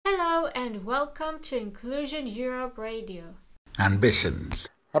and welcome to Inclusion Europe Radio. Ambitions.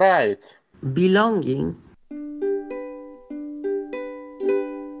 Right. Belonging.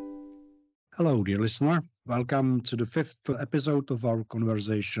 Hello, dear listener. Welcome to the fifth episode of our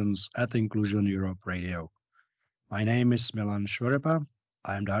conversations at Inclusion Europe Radio. My name is Milan Šverepa.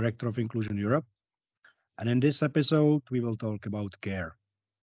 I am Director of Inclusion Europe. And in this episode, we will talk about care.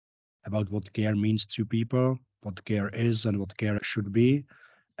 About what care means to people, what care is and what care should be,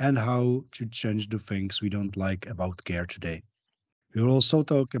 and how to change the things we don't like about care today. We will also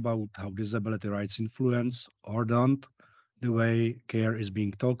talk about how disability rights influence or don't the way care is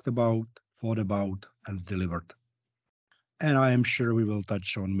being talked about, thought about, and delivered. And I am sure we will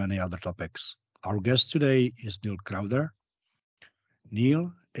touch on many other topics. Our guest today is Neil Crowder.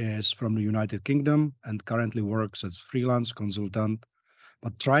 Neil is from the United Kingdom and currently works as freelance consultant.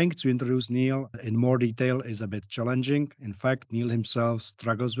 But trying to introduce Neil in more detail is a bit challenging. In fact, Neil himself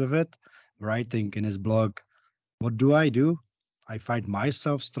struggles with it, writing in his blog, "What do? I find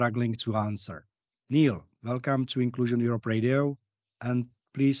myself struggling to answer." Neil, welcome to Inclusion Europe Radio. And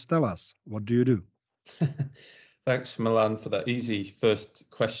please tell us, what do you do? Thanks, Milan, for that easy first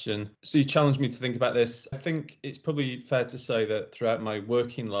question. So you challenged me to think about this. I think it's probably fair to say that throughout my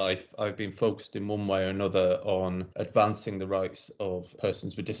working life, I've been focused in one way or another on advancing the rights of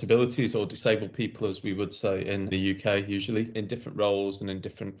persons with disabilities, or disabled people, as we would say in the UK, usually in different roles and in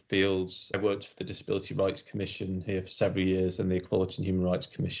different fields. I worked for the Disability Rights Commission here for several years and the Equality and Human Rights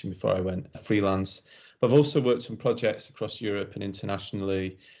Commission before I went freelance. But I've also worked on projects across Europe and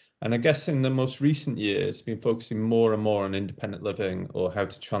internationally. And I guess in the most recent years, been focusing more and more on independent living, or how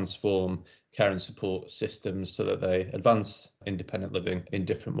to transform care and support systems so that they advance independent living in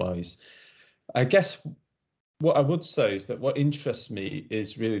different ways. I guess what I would say is that what interests me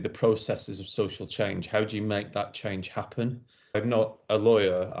is really the processes of social change. How do you make that change happen? I'm not a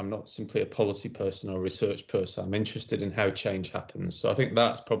lawyer. I'm not simply a policy person or a research person. I'm interested in how change happens. So I think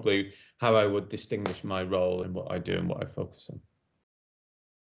that's probably how I would distinguish my role in what I do and what I focus on.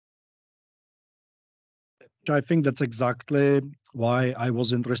 I think that's exactly why I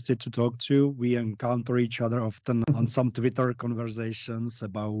was interested to talk to you. We encounter each other often on some Twitter conversations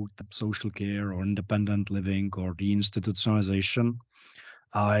about social care or independent living or deinstitutionalization.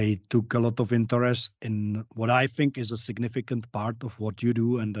 I took a lot of interest in what I think is a significant part of what you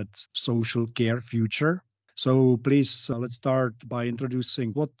do, and that's social care future. So please, let's start by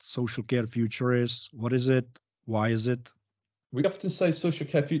introducing what social care future is. What is it? Why is it? We often say social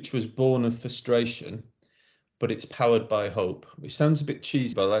care future was born of frustration, but it's powered by hope, which sounds a bit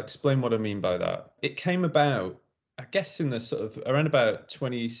cheesy, but I'll explain what I mean by that. It came about, I guess, in the sort of around about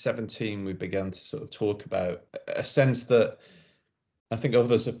 2017, we began to sort of talk about a sense that I think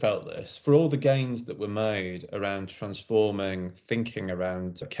others have felt this. For all the gains that were made around transforming thinking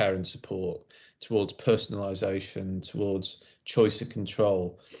around care and support towards personalisation, towards choice and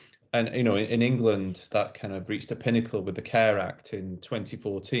control. And, you know, in England, that kind of reached a pinnacle with the Care Act in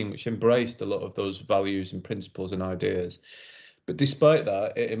 2014, which embraced a lot of those values and principles and ideas. But despite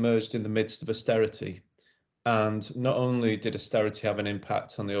that, it emerged in the midst of austerity. And not only did austerity have an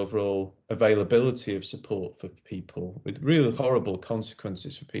impact on the overall availability of support for people, with really horrible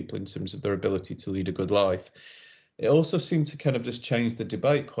consequences for people in terms of their ability to lead a good life, it also seemed to kind of just change the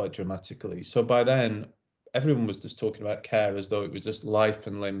debate quite dramatically. So by then, everyone was just talking about care as though it was just life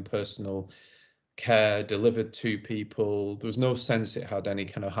and limb personal care delivered to people. There was no sense it had any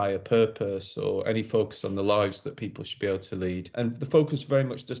kind of higher purpose or any focus on the lives that people should be able to lead. And the focus was very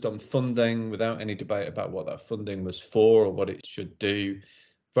much just on funding, without any debate about what that funding was for or what it should do.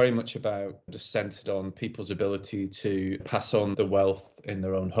 Very much about just centered on people's ability to pass on the wealth in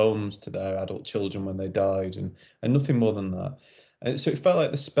their own homes to their adult children when they died, and nothing more than that. And so it felt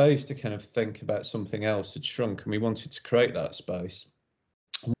like the space to kind of think about something else had shrunk, and we wanted to create that space.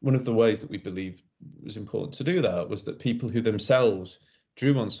 One of the ways that we believed was important to do that was that people who themselves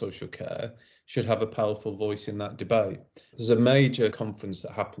drew on social care should have a powerful voice in that debate. There's a major conference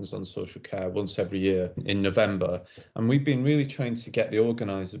that happens on social care once every year in November, and we've been really trying to get the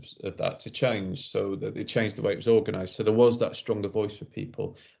organisers of that to change, so that they changed the way it was organised, so there was that stronger voice for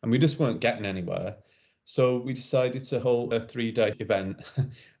people, and we just weren't getting anywhere. So we decided to hold a 3-day event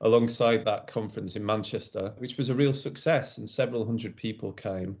alongside that conference in Manchester, which was a real success, and several hundred people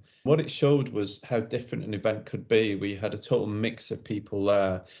came. What it showed was how different an event could be. We had a total mix of people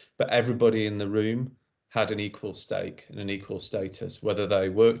there, but everybody in the room had an equal stake and an equal status, whether they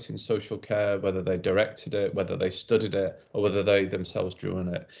worked in social care, whether they directed it, whether they studied it, or whether they themselves drew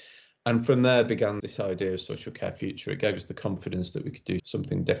on it. And from there began this idea of social care future. It gave us the confidence that we could do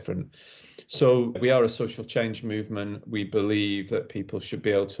something different. So we are a social change movement. We believe that people should be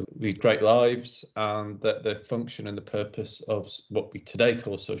able to lead great lives, and that the function and the purpose of what we today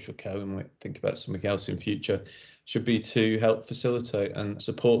call social care, we might think about something else in future, should be to help facilitate and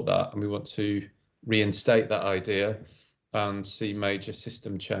support that. And we want to reinstate that idea and see major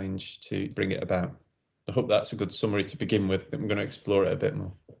system change to bring it about. I hope that's a good summary to begin with. I'm going to explore it a bit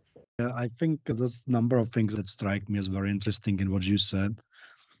more. I think there's a number of things that strike me as very interesting in what you said.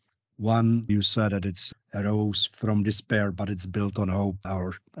 One, you said that it's arose from despair, but it's built on hope,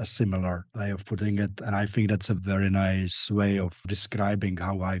 or a similar way of putting it. And I think that's a very nice way of describing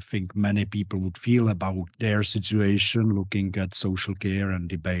how I think many people would feel about their situation, looking at social care and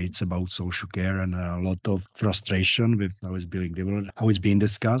debates about social care, and a lot of frustration with how it's being developed, how it's being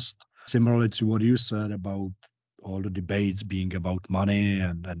discussed. Similarly to what you said about all the debates being about money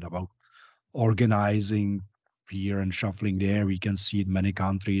and about organizing here and shuffling there, we can see in many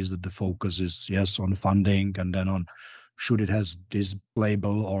countries that the focus is, yes, on funding, and then on should it has this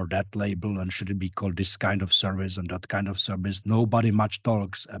label or that label, and should it be called this kind of service and that kind of service. Nobody much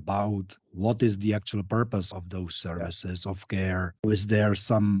talks about what is the actual purpose of those services of care. Is there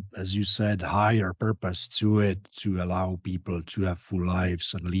some, as you said, higher purpose to it, to allow people to have full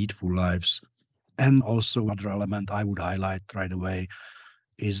lives and lead full lives? And also another element I would highlight right away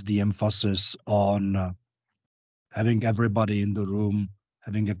is the emphasis on having everybody in the room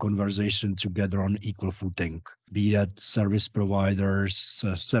having a conversation together on equal footing, be that service providers,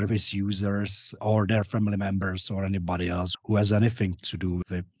 service users, or their family members, or anybody else who has anything to do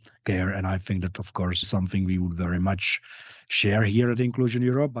with care. And I think that, of course, is something we would very much share here at Inclusion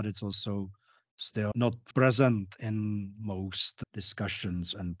Europe, but it's also still not present in most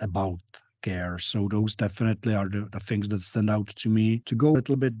discussions and about care. So those definitely are the things that stand out to me. To go a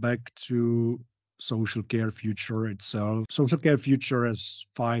little bit back to social care future itself. Social care future has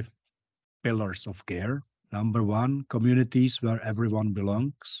 5 pillars of care. Number 1, communities where everyone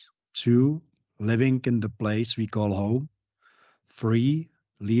belongs. 2, living in the place we call home. 3,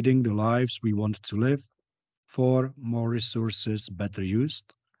 leading the lives we want to live. 4, more resources better used.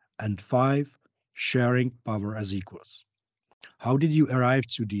 And 5, sharing power as equals. How did you arrive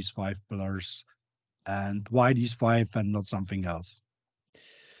to these 5 pillars, and why these 5 and not something else?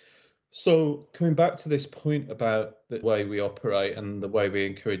 So coming back to this point about the way we operate and the way we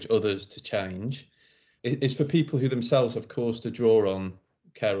encourage others to change, is for people who themselves have cause to draw on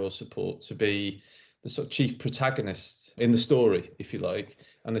care or support to be the sort of chief protagonists in the story, if you like,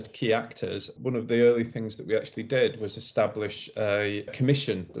 and as key actors. One of the early things that we actually did was establish a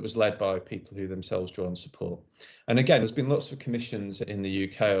commission that was led by people who themselves draw on support. And again, there's been lots of commissions in the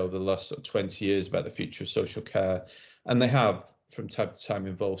UK over the last sort of 20 years about the future of social care, and they have from time to time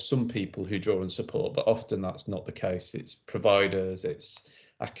involve some people who draw on support, but often that's not the case. It's providers, it's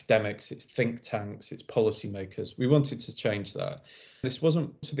academics, it's think tanks, it's policymakers. We wanted to change that. This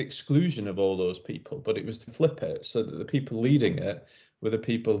wasn't to the exclusion of all those people, but it was to flip it so that the people leading it were the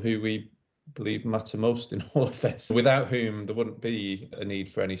people who we believe matter most in all of this, without whom there wouldn't be a need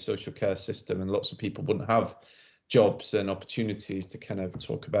for any social care system, and lots of people wouldn't have jobs and opportunities to kind of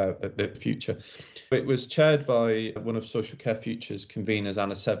talk about the future. It was chaired by one of Social Care Future's conveners,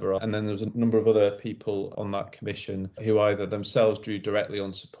 Anna Severa, and then there was a number of other people on that commission who either themselves drew directly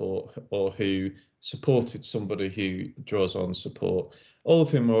on support or who supported somebody who draws on support, all of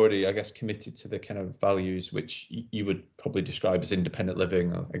whom are already, I guess, committed to the kind of values which you would probably describe as independent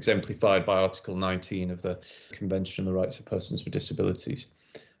living, exemplified by Article 19 of the Convention on the Rights of Persons with Disabilities.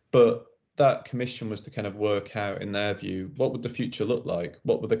 But that commission was to kind of work out, in their view, what would the future look like?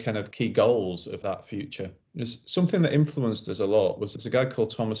 What were the kind of key goals of that future? There's something that influenced us a lot was there's a guy called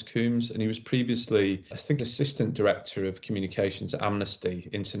Thomas Coombs, and he was previously, I think, assistant director of communications at Amnesty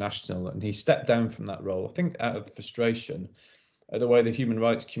International, and he stepped down from that role, I think out of frustration at the way the human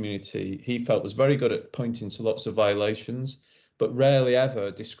rights community, he felt, was very good at pointing to lots of violations, but rarely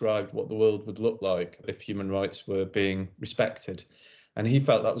ever described what the world would look like if human rights were being respected. And he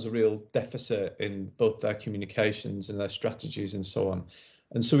felt that was a real deficit in both their communications and their strategies and so on.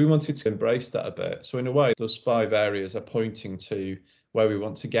 And so we wanted to embrace that a bit. So in a way, those 5 areas are pointing to where we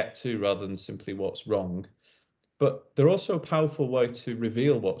want to get to rather than simply what's wrong. But they're also a powerful way to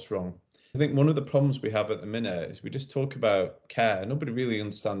reveal what's wrong. I think one of the problems we have at the minute is we just talk about care. Nobody really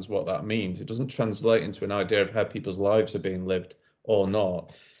understands what that means. It doesn't translate into an idea of how people's lives are being lived or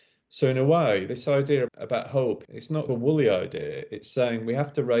not. So in a way, this idea about hope, it's not a woolly idea. It's saying we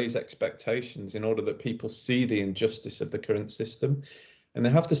have to raise expectations in order that people see the injustice of the current system. And they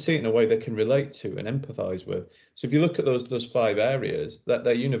have to see it in a way they can relate to and empathize with. So if you look at those 5 areas, that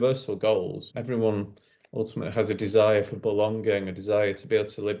they're universal goals. Everyone ultimately has a desire for belonging, a desire to be able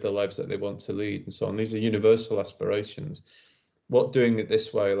to live the lives that they want to lead, and so on. These are universal aspirations. What doing it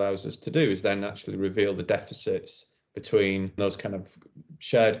this way allows us to do is then actually reveal the deficits between those kind of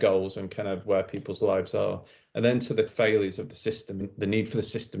shared goals and kind of where people's lives are, and then to the failures of the system, the need for the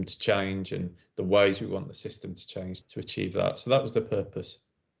system to change and the ways we want the system to change to achieve that. So that was the purpose.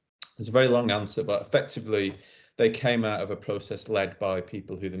 It's a very long answer, but effectively they came out of a process led by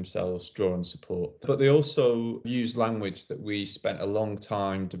people who themselves draw on support. But they also use language that we spent a long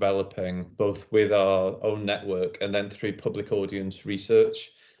time developing, both with our own network and then through public audience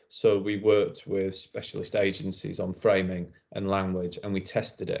research. So we worked with specialist agencies on framing and language, and we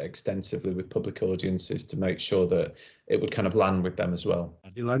tested it extensively with public audiences to make sure that it would kind of land with them as well.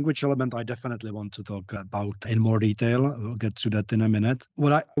 The language element I definitely want to talk about in more detail. We'll get to that in a minute.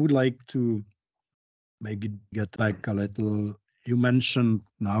 What I would like to maybe get back a little, you mentioned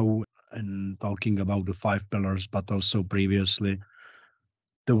now in talking about the 5 pillars, but also previously,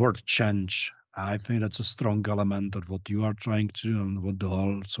 the word change. I think that's a strong element of what you are trying to do and what the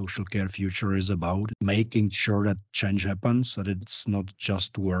whole social care future is about, making sure that change happens, that it's not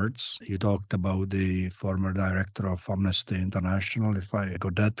just words. You talked about the former director of Amnesty International, if I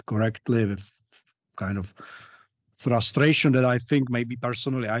got that correctly, with kind of frustration that I think maybe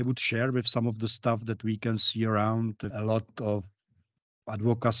personally I would share with some of the stuff that we can see around. A lot of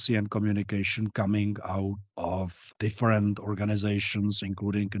advocacy and communication coming out of different organizations,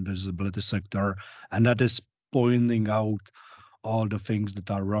 including in the disability sector, and that is pointing out all the things that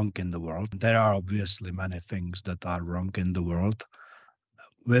are wrong in the world. There are obviously many things that are wrong in the world,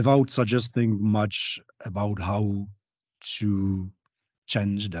 without suggesting much about how to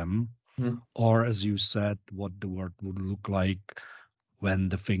change them, or as you said, what the world would look like when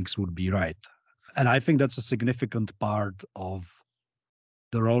the things would be right. And I think that's a significant part of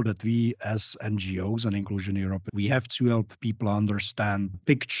the role that we as NGOs and Inclusion Europe, we have to help people understand,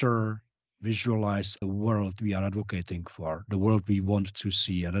 picture, visualize the world we are advocating for, the world we want to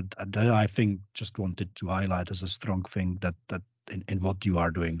see. And that I think just wanted to highlight as a strong thing that in what you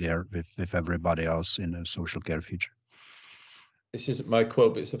are doing there with everybody else in a social care future. This isn't my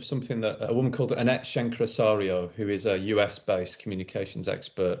quote, but it's something that a woman called Annette Schenker-Osorio, who is a US-based communications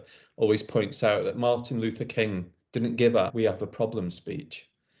expert, always points out that Martin Luther King didn't give a "we have a problem" speech.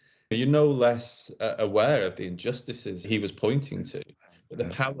 You're no less aware of the injustices he was pointing to, but the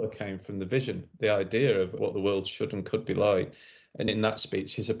power came from the vision, the idea of what the world should and could be like. And in that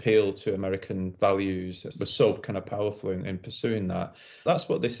speech, his appeal to American values was so kind of powerful in pursuing that. That's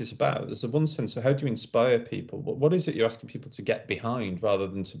what this is about. There's a one sense of how do you inspire people? What is it you're asking people to get behind rather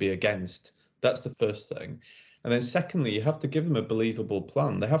than to be against? That's the first thing. And then secondly, you have to give them a believable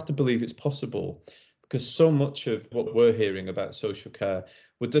plan. They have to believe it's possible, because so much of what we're hearing about social care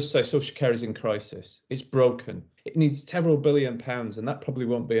would just say social care is in crisis. It's broken. It needs several billion pounds, and that probably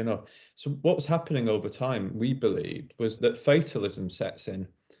won't be enough. So what was happening over time, we believed, was that fatalism sets in.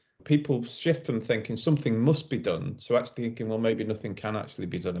 People shift from thinking something must be done to actually thinking, well, maybe nothing can actually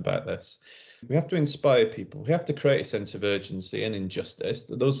be done about this. We have to inspire people. We have to create a sense of urgency and injustice.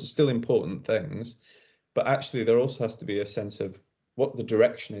 Those are still important things. But actually, there also has to be a sense of what the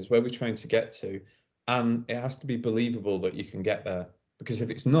direction is, where we're trying to get to. And it has to be believable that you can get there. Because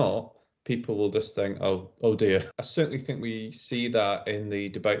if it's not, people will just think, oh dear. I certainly think we see that in the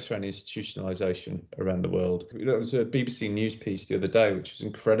debates around institutionalization around the world. There was a BBC News piece the other day, which was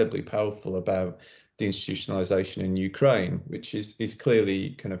incredibly powerful about deinstitutionalization in Ukraine, which is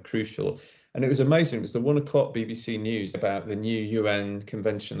clearly kind of crucial. And it was amazing. It was the 1 o'clock BBC News about the new UN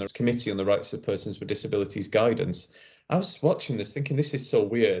Convention, the Committee on the Rights of Persons with Disabilities guidance. I was watching this thinking, this is so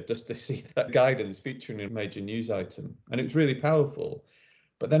weird just to see that guidance featuring in a major news item. And it was really powerful.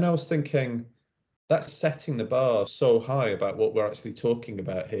 But then I was thinking, that's setting the bar so high about what we're actually talking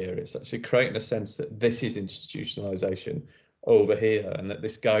about here. It's actually creating a sense that this is institutionalization over here, and that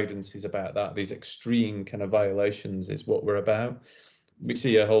this guidance is about that. These extreme kind of violations is what we're about. We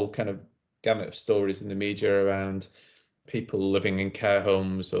see a whole kind of gamut of stories in the media around people living in care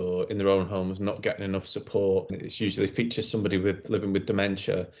homes or in their own homes not getting enough support. It's usually features somebody living with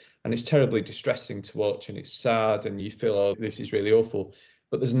dementia, and it's terribly distressing to watch, and it's sad, and you feel, oh, this is really awful.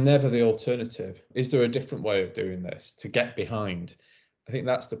 But there's never the alternative. Is there a different way of doing this to get behind? I think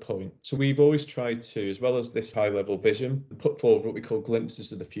that's the point. So we've always tried to, as well as this high level vision, put forward what we call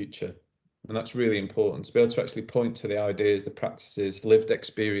glimpses of the future. And that's really important, to be able to actually point to the ideas, the practices, lived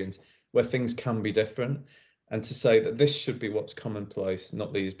experience, where things can be different, and to say that this should be what's commonplace,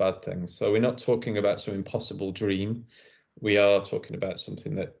 not these bad things. So we're not talking about some impossible dream. We are talking about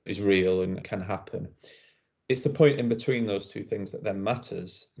something that is real and can happen. It's the point in between those two things that then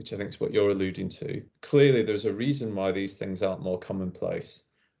matters, which I think is what you're alluding to. Clearly, there's a reason why these things aren't more commonplace.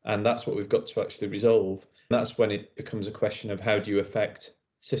 And that's what we've got to actually resolve. And that's when it becomes a question of how do you affect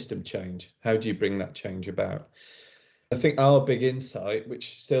system change? How do you bring that change about? I think our big insight,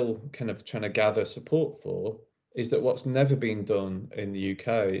 which still kind of trying to gather support for, is that what's never been done in the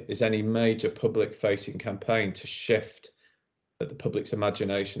UK is any major public facing campaign to shift the public's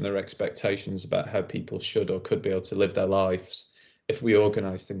imagination, their expectations about how people should or could be able to live their lives if we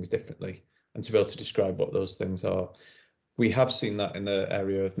organise things differently, and to be able to describe what those things are. We have seen that in the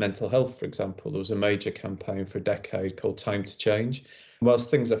area of mental health, for example. There was a major campaign for a decade called Time to Change.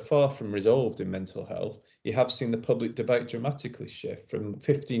 Whilst things are far from resolved in mental health, you have seen the public debate dramatically shift from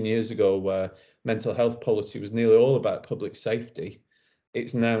 15 years ago, where mental health policy was nearly all about public safety.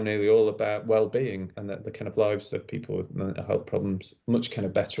 It's now nearly all about well-being, and that the kind of lives of people with mental health problems much kind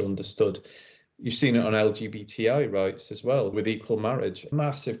of better understood. You've seen it on LGBTI rights as well, with equal marriage, a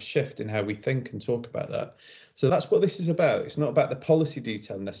massive shift in how we think and talk about that. So that's what this is about. It's not about the policy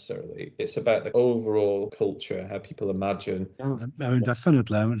detail necessarily. It's about the overall culture, how people imagine. I mean,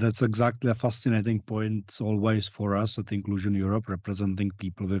 definitely. I mean, that's exactly a fascinating point always for us at Inclusion Europe, representing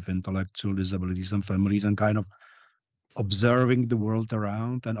people with intellectual disabilities and families, and kind of observing the world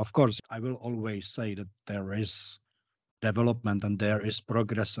around. And of course, I will always say that there is development and there is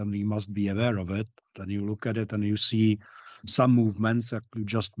progress, and we must be aware of it. Then you look at it and you see some movements that you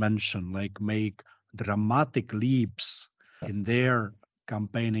just mentioned, like make dramatic leaps in their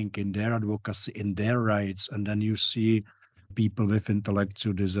campaigning, in their advocacy, in their rights. And then you see people with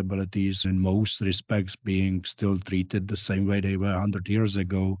intellectual disabilities in most respects being still treated the same way they were 100 years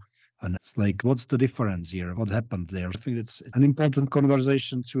ago. And it's like, what's the difference here? What happened there? I think it's an important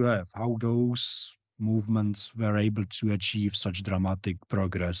conversation to have, how those movements were able to achieve such dramatic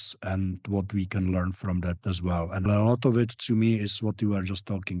progress and what we can learn from that as well. And a lot of it to me is what you were just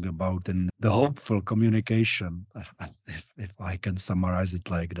talking about in the hopeful communication, if I can summarize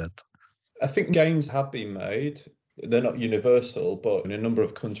it like that. I think gains have been made. They're not universal, but in a number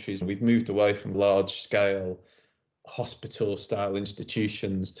of countries, we've moved away from large scale hospital style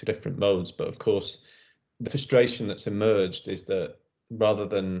institutions to different modes. But of course, the frustration that's emerged is that rather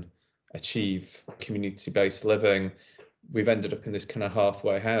than achieve community-based living, we've ended up in this kind of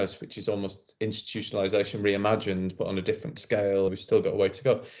halfway house, which is almost institutionalization reimagined, but on a different scale. We've still got a way to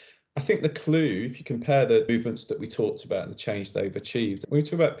go. I think the clue, if you compare the movements that we talked about and the change they've achieved, when we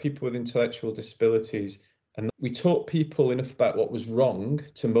talk about people with intellectual disabilities, and we taught people enough about what was wrong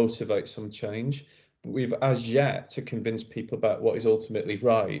to motivate some change, but we've as yet to convince people about what is ultimately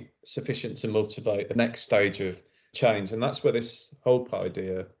right, sufficient to motivate the next stage of change. And that's where this hope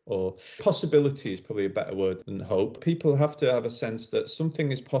idea, or possibility is probably a better word than hope. People have to have a sense that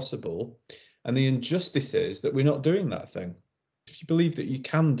something is possible, and the injustice is that we're not doing that thing. If you believe that you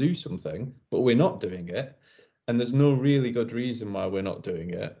can do something, but we're not doing it, and there's no really good reason why we're not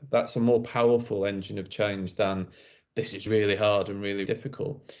doing it, that's a more powerful engine of change than this is really hard and really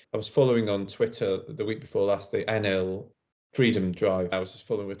difficult. I was following on Twitter the week before last, the NL Freedom Drive. I was just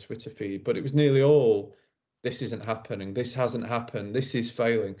following a Twitter feed, but it was nearly all, this isn't happening, this hasn't happened, this is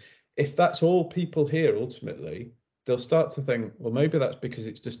failing. If that's all people hear, ultimately, they'll start to think, well, maybe that's because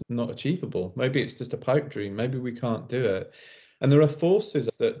it's just not achievable. Maybe it's just a pipe dream. Maybe we can't do it. And there are forces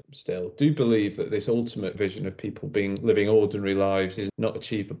that still do believe that this ultimate vision of people living ordinary lives is not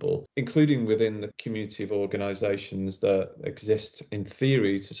achievable, including within the community of organisations that exist in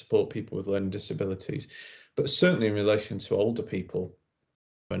theory to support people with learning disabilities, but certainly in relation to older people,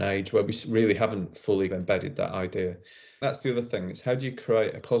 an age where we really haven't fully embedded that idea. That's the other thing. It's how do you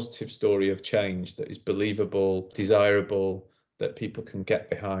create a positive story of change that is believable, desirable, that people can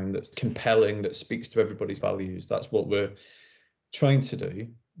get behind, that's compelling, that speaks to everybody's values. That's what we're trying to do.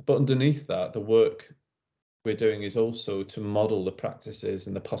 But underneath that, the work we're doing is also to model the practices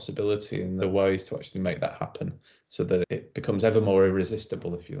and the possibility and the ways to actually make that happen, so that it becomes ever more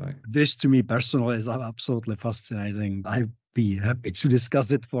irresistible, if you like. This to me personally is absolutely fascinating. I'd be happy to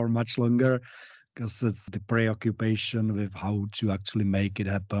discuss it for much longer, because it's the preoccupation with how to actually make it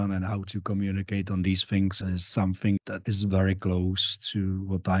happen and how to communicate on these things is something that is very close to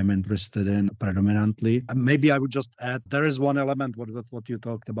what I'm interested in predominantly. And maybe I would just add, there is one element, what you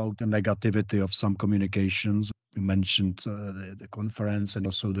talked about, the negativity of some communications. You mentioned the conference and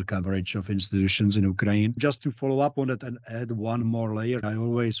also the coverage of institutions in Ukraine. Just to follow up on it and add one more layer, I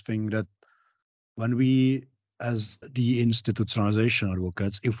always think that when we, as the institutionalization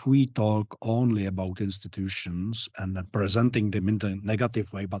advocates, if we talk only about institutions and presenting them in a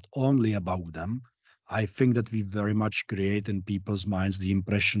negative way, but only about them, I think that we very much create in people's minds the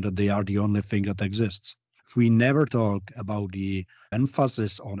impression that they are the only thing that exists. If we never talk about the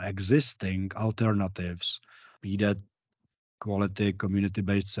emphasis on existing alternatives, be that quality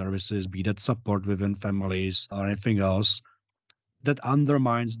community-based services, be that support within families or anything else, that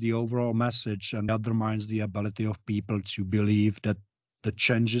undermines the overall message and undermines the ability of people to believe that the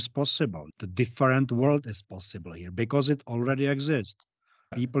change is possible. The different world is possible here because it already exists.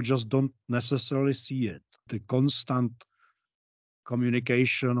 People just don't necessarily see it. The constant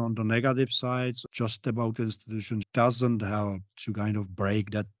communication on the negative sides, just about institutions, doesn't help to kind of break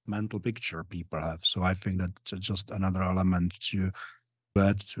that mental picture people have. So I think that's just another element to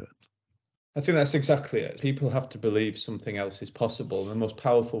add to it. I think that's exactly it. People have to believe something else is possible. And the most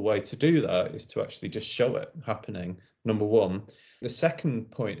powerful way to do that is to actually just show it happening, number one. The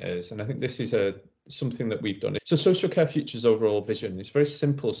second point is, and I think this is something that we've done. So Social Care Future's overall vision is a very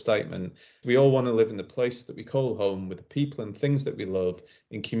simple statement. We all want to live in the place that we call home with the people and things that we love,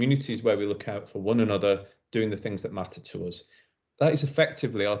 in communities where we look out for one another, doing the things that matter to us. That is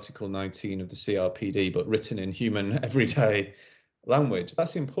effectively Article 19 of the CRPD, but written in human everyday language.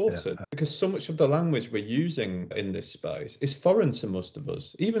 That's important because so much of the language we're using in this space is foreign to most of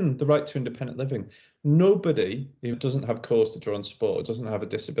us. Even the right to independent living. Nobody who doesn't have cause to draw on support or doesn't have a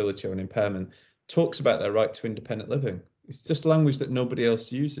disability or an impairment talks about their right to independent living. It's just language that nobody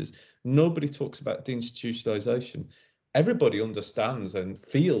else uses. Nobody talks about deinstitutionalization. Everybody understands and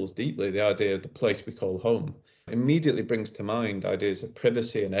feels deeply the idea of the place we call home. Immediately brings to mind ideas of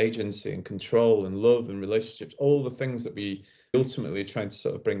privacy and agency and control and love and relationships, all the things that we ultimately are trying to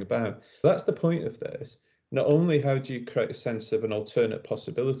sort of bring about. That's the point of this. Not only how do you create a sense of an alternate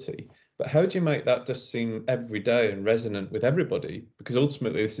possibility, but how do you make that just seem everyday and resonant with everybody? Because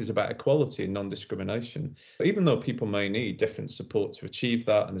ultimately this is about equality and non-discrimination. Even though people may need different support to achieve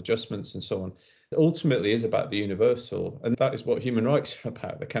that and adjustments and so on, it ultimately is about the universal. And that is what human rights are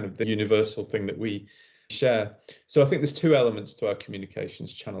about, the kind of the universal thing that we share. So I think there's two elements to our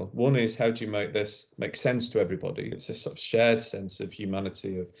communications channel. One is, how do you make this make sense to everybody? It's a sort of shared sense of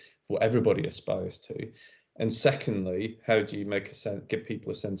humanity, of what everybody aspires to. And secondly, how do you give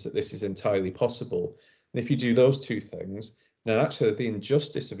people a sense that this is entirely possible? And if you do those two things, then actually the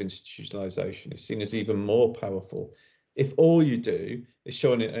injustice of institutionalization is seen as even more powerful. If all you do is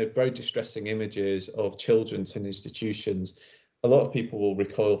showing very distressing images of children in institutions, a lot of people will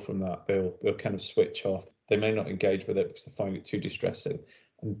recoil from that. They'll kind of switch off. They may not engage with it because they find it too distressing.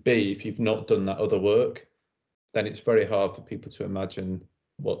 And B, if you've not done that other work, then it's very hard for people to imagine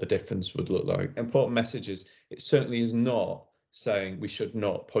what the difference would look like. Important message is, it certainly is not saying we should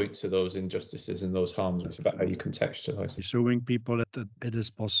not point to those injustices and those harms. It's about how you contextualize it. Showing people that it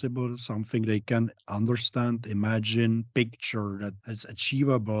is possible, something they can understand, imagine, picture, that it's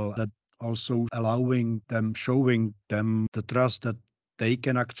achievable, that also allowing them, showing them the trust that they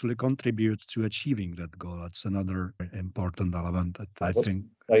can actually contribute to achieving that goal. That's another important element that I think.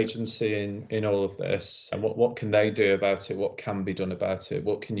 Agency in all of this, and what can they do about it? What can be done about it?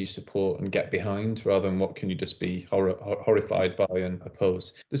 What can you support and get behind, rather than what can you just be horrified by and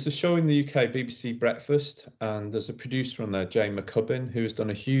oppose? There's a show in the UK, BBC Breakfast, and there's a producer on there, Jane McCubbin, who's done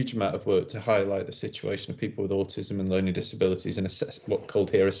a huge amount of work to highlight the situation of people with autism and learning disabilities in what's called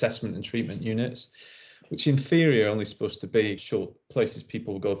here assessment and treatment units, which in theory are only supposed to be short places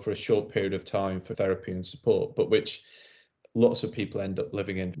people will go for a short period of time for therapy and support, but which lots of people end up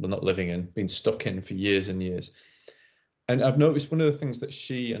being stuck in for years and years. And I've noticed one of the things that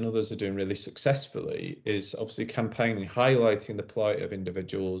she and others are doing really successfully is obviously campaigning, highlighting the plight of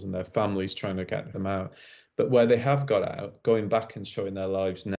individuals and their families, trying to get them out. But where they have got out, going back and showing their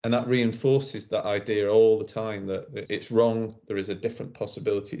lives now. And that reinforces that idea all the time that it's wrong, there is a different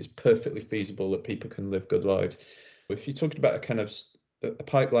possibility, it's perfectly feasible that people can live good lives. If you're talking about a kind of a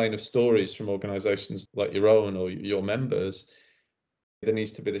pipeline of stories from organisations like your own or your members, there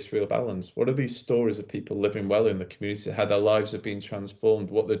needs to be this real balance. What are these stories of people living well in the community, how their lives have been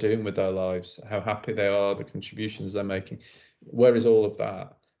transformed, what they're doing with their lives, how happy they are, the contributions they're making? Where is all of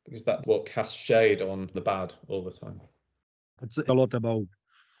that? Because that's what casts shade on the bad all the time. It's a lot about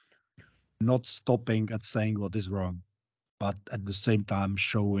not stopping at saying what is wrong, but at the same time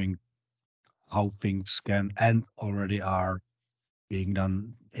showing how things can and already are being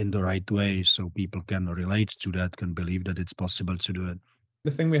done in the right way, so people can relate to that, can believe that it's possible to do it.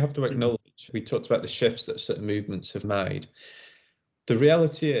 The thing we have to acknowledge, we talked about the shifts that certain movements have made. The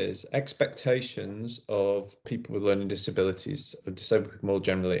reality is expectations of people with learning disabilities, or disabled people more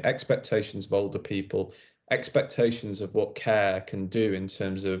generally, expectations of older people, expectations of what care can do in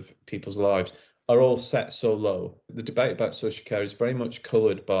terms of people's lives are all set so low. The debate about social care is very much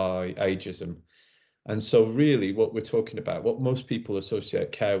coloured by ageism. And so really what we're talking about, what most people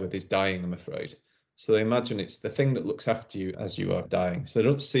associate care with is dying, I'm afraid. So they imagine it's the thing that looks after you as you are dying. So they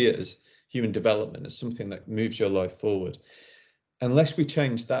don't see it as human development, as something that moves your life forward. Unless we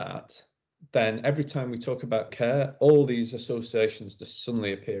change that, then every time we talk about care, all these associations just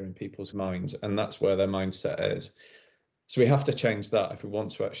suddenly appear in people's minds, and that's where their mindset is. So we have to change that if we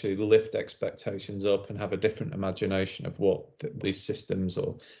want to actually lift expectations up and have a different imagination of what these systems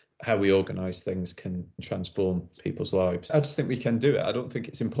or how we organize things can transform people's lives. I just think we can do it. I don't think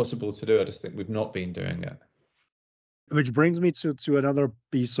it's impossible to do. I just think we've not been doing it. Which brings me to another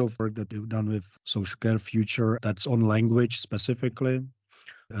piece of work that we've done with Social Care Future that's on language specifically.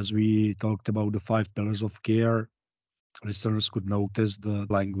 As we talked about the 5 pillars of care, listeners could notice the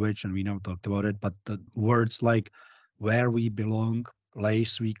language, and we now talked about it, but the words like where we belong,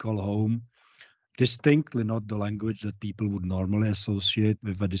 place we call home, distinctly not the language that people would normally associate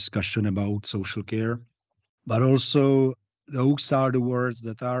with a discussion about social care, but also those are the words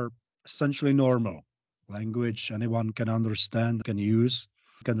that are essentially normal language anyone can understand, can use,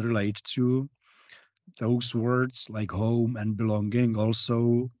 can relate to. Those words like home and belonging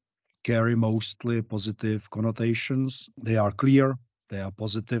also carry mostly positive connotations. They are clear, they are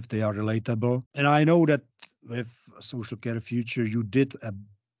positive, they are relatable. And I know that with Social Care Future, you did a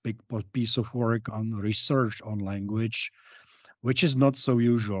big piece of work on research on language, which is not so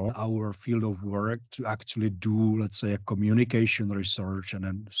usual, our field of work, to actually do, let's say, a communication research and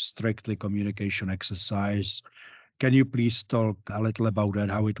a strictly communication exercise. Can you please talk a little about that,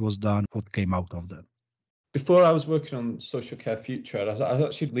 how it was done, what came out of that? Before I was working on Social Care Future, I was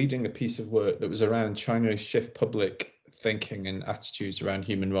actually leading a piece of work that was around trying to shift public thinking and attitudes around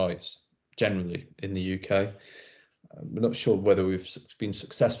human rights generally in the UK. I'm not sure whether we've been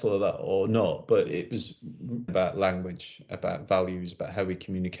successful at that or not, but it was about language, about values, about how we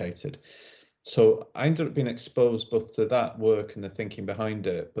communicated. So I ended up being exposed both to that work and the thinking behind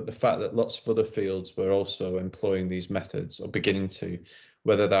it, but the fact that lots of other fields were also employing these methods or beginning to,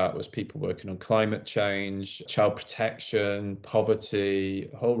 whether that was people working on climate change, child protection, poverty,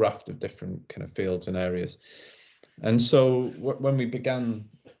 a whole raft of different kind of fields and areas. And so when we began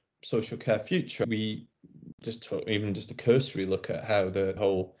Social Care Future, we just took even just a cursory look at how the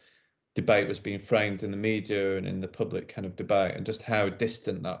whole debate was being framed in the media and in the public kind of debate, and just how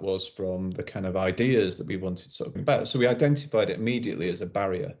distant that was from the kind of ideas that we wanted to talk about. So we identified it immediately as a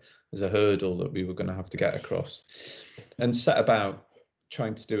barrier, as a hurdle that we were going to have to get across, and set about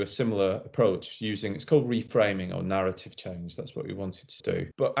trying to do a similar approach using, it's called reframing or narrative change. That's what we wanted to do.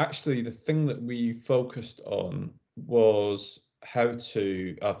 But actually the thing that we focused on was how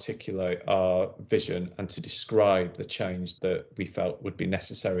to articulate our vision and to describe the change that we felt would be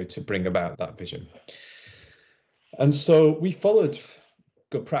necessary to bring about that vision. And so we followed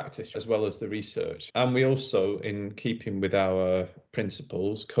good practice as well as the research. And we also, in keeping with our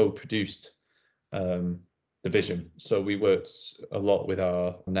principles, co-produced the vision. So we worked a lot with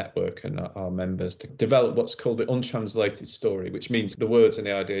our network and our members to develop what's called the untranslated story, which means the words and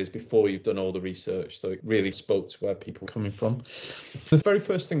the ideas before you've done all the research. So it really spoke to where people were coming from. The very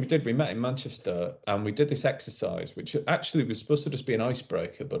first thing we did, we met in Manchester and we did this exercise, which actually was supposed to just be an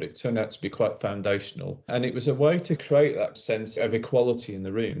icebreaker, but it turned out to be quite foundational. And it was a way to create that sense of equality in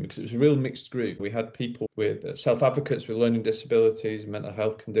the room, because it was a real mixed group. We had people with self-advocates with learning disabilities, mental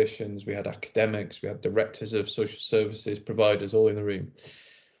health conditions, we had academics, we had directors of social services providers all in the room.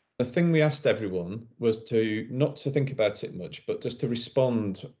 The thing we asked everyone was to not to think about it much, but just to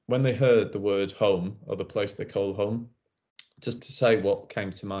respond when they heard the word home or the place they call home, just to say what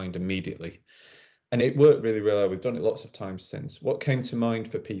came to mind immediately. And it worked really, really well. We've done it lots of times since. What came to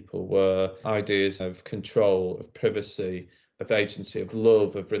mind for people were ideas of control, of privacy, of agency, of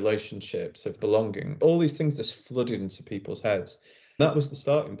love, of relationships, of belonging. All these things just flooded into people's heads. That was the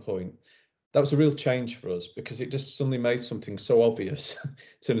starting point. That was a real change for us, because it just suddenly made something so obvious in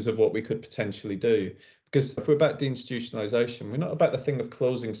terms of what we could potentially do. Because if we're about deinstitutionalisation, we're not about the thing of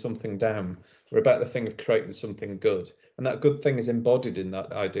closing something down. We're about the thing of creating something good. And that good thing is embodied in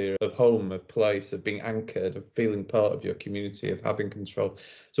that idea of home, of place, of being anchored, of feeling part of your community, of having control.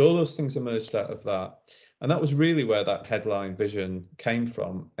 So all those things emerged out of that. And that was really where that headline vision came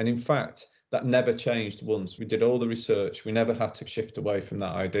from. And in fact, that never changed once. We did all the research. We never had to shift away from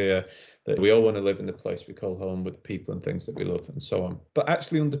that idea that we all want to live in the place we call home with the people and things that we love and so on. But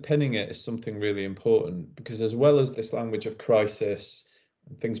actually underpinning it is something really important, because as well as this language of crisis,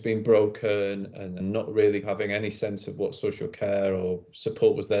 things being broken and not really having any sense of what social care or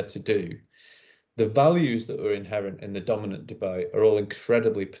support was there to do, the values that were inherent in the dominant debate are all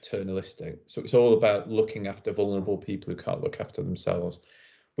incredibly paternalistic. So it's all about looking after vulnerable people who can't look after themselves.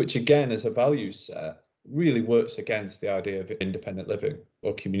 which again, as a value set, really works against the idea of independent living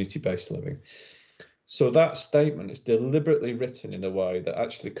or community-based living. So that statement is deliberately written in a way that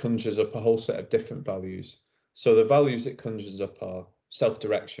actually conjures up a whole set of different values. So the values it conjures up are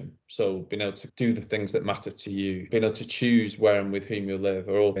self-direction. So being able to do the things that matter to you, being able to choose where and with whom you live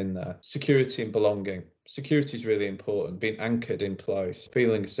are all in there. Security and belonging. Security is really important, being anchored in place,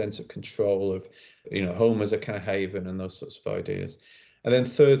 feeling a sense of control of, home as a kind of haven and those sorts of ideas. And then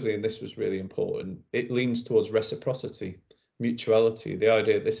thirdly, and this was really important, it leans towards reciprocity, mutuality, the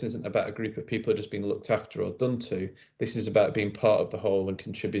idea that this isn't about a group of people who are just being looked after or done to. This is about being part of the whole and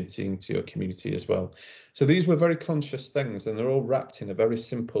contributing to your community as well. So these were very conscious things, and they're all wrapped in a very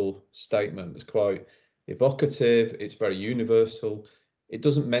simple statement. It's quite evocative, it's very universal. It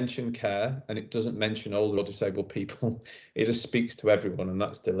doesn't mention care, and it doesn't mention older or disabled people. It just speaks to everyone, and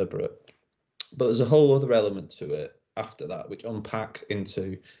that's deliberate. But there's a whole other element to it after that, which unpacks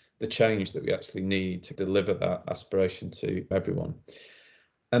into the change that we actually need to deliver that aspiration to everyone.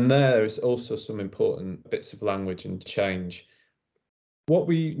 And there is also some important bits of language and change. What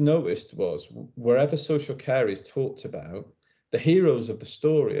we noticed was wherever social care is talked about, the heroes of the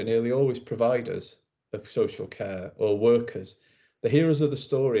story are nearly always providers of social care or workers. The heroes of the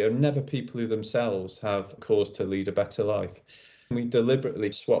story are never people who themselves have cause to lead a better life. We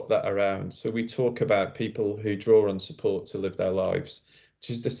deliberately swap that around. So we talk about people who draw on support to live their lives,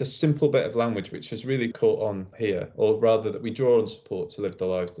 which is just a simple bit of language which has really caught on here, or rather that we draw on support to live the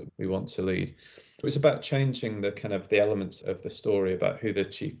lives that we want to lead. It's about changing the elements of the story about who the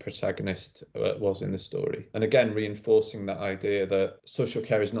chief protagonist was in the story. And again, reinforcing that idea that social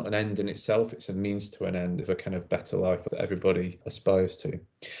care is not an end in itself, it's a means to an end of a kind of better life that everybody aspires to.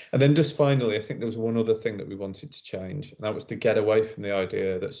 And then just finally, I think there was one other thing that we wanted to change, and that was to get away from the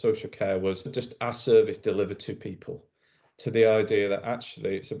idea that social care was just a service delivered to people, to the idea that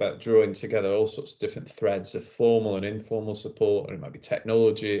actually it's about drawing together all sorts of different threads of formal and informal support, and it might be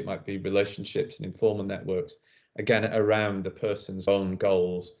technology, it might be relationships and informal networks, again, around the person's own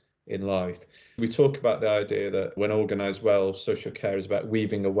goals in life. We talk about the idea that when organised well, social care is about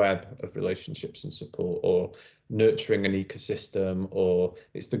weaving a web of relationships and support, or nurturing an ecosystem, or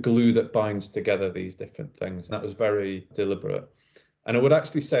it's the glue that binds together these different things. And that was very deliberate. And I would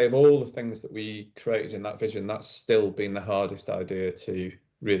actually say of all the things that we created in that vision, that's still been the hardest idea to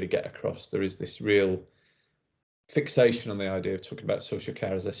really get across. There is this real fixation on the idea of talking about social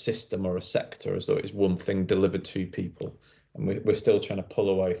care as a system or a sector, as though it's one thing delivered to people. And we're still trying to pull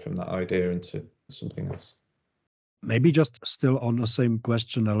away from that idea into something else. Maybe just still on the same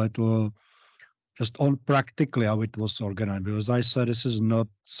question a little, just on practically how it was organized, because I said this is not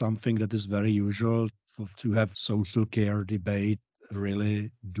something that is very usual to have social care debate really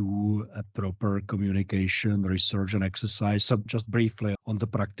do a proper communication, research and exercise. So just briefly on the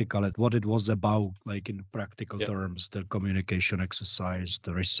practical, what it was about, like in practical terms, the communication exercise,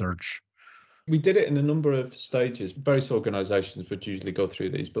 the research. We did it in a number of stages. Various organisations would usually go through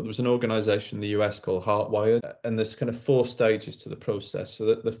these, but there was an organisation in the US called Heartwired, and there's kind of 4 stages to the process.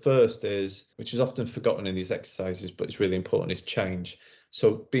 So the first is, which is often forgotten in these exercises, but it's really important, is change.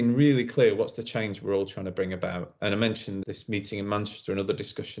 So being really clear, what's the change we're all trying to bring about? And I mentioned this meeting in Manchester and other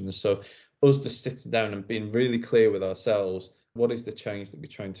discussions. So us just sitting down and being really clear with ourselves, what is the change that we're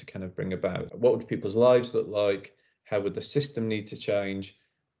trying to kind of bring about? What would people's lives look like? How would the system need to change?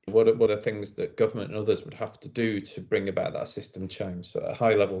 What are things that government and others would have to do to bring about that system change? So at a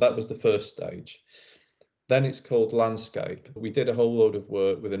high level, that was the first stage. Then it's called Landscape. We did a whole load of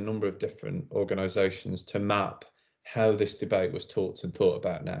work with a number of different organisations to map how this debate was talked and thought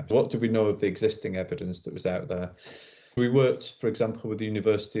about now. What do we know of the existing evidence that was out there? We worked, for example, with the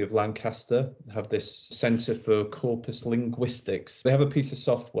University of Lancaster, have this Centre for Corpus Linguistics. They have a piece of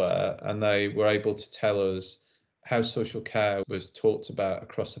software, and they were able to tell us how social care was talked about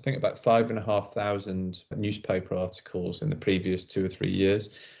across, I think, about 5,500 newspaper articles in the previous 2 or 3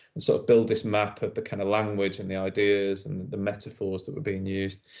 years, and sort of build this map of the kind of language and the ideas and the metaphors that were being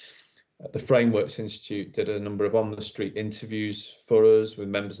used. The Frameworks Institute did a number of on-the-street interviews for us with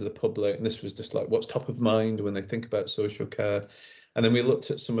members of the public, and this was just like what's top of mind when they think about social care. And then we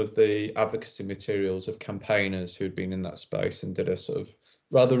looked at some of the advocacy materials of campaigners who had been in that space and did a sort of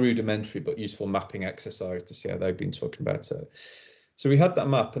rather rudimentary but useful mapping exercise to see how they've been talking about it. So we had that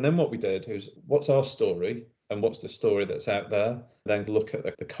map, and then what we did is, what's our story and what's the story that's out there? Then look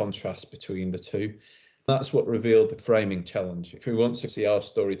at the contrast between the two. That's what revealed the framing challenge. If we want to see our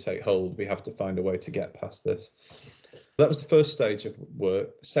story take hold, we have to find a way to get past this. That was the first stage of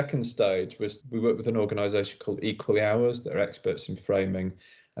work. The second stage was we worked with an organisation called Equally Ours that are experts in framing,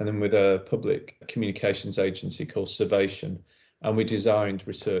 and then with a public communications agency called Servation. And we designed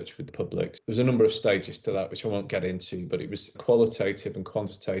research with the public. There was a number of stages to that, which I won't get into, but it was qualitative and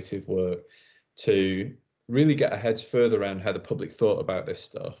quantitative work to really get our heads further around how the public thought about this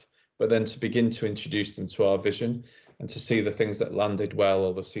stuff, but then to begin to introduce them to our vision and to see the things that landed well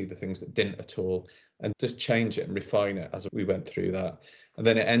or to see the things that didn't at all, and just change it and refine it as we went through that. And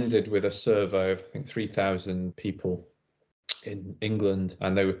then it ended with a survey of, I think, 3,000 people in England,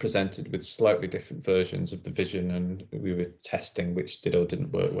 and they were presented with slightly different versions of the vision, and we were testing which did or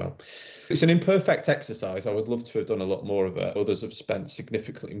didn't work well. It's an imperfect exercise. I would love to have done a lot more of it. Others have spent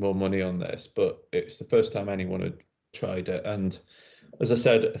significantly more money on this, but it's the first time anyone had tried it. And as I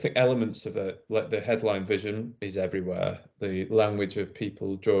said, I think elements of it, like the headline vision, is everywhere. The language of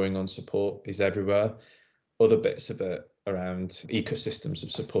people drawing on support is everywhere. Other bits of it around ecosystems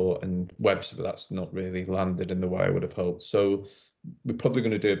of support and webs, but that's not really landed in the way I would have hoped. So we're probably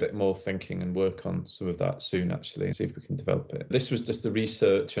going to do a bit more thinking and work on some of that soon, actually, and see if we can develop it. This was just the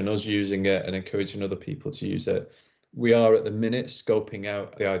research and us using it and encouraging other people to use it. We are at the minute scoping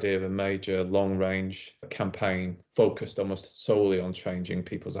out the idea of a major long-range campaign focused almost solely on changing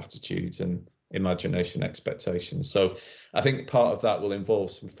people's attitudes and imagination expectations. So I think part of that will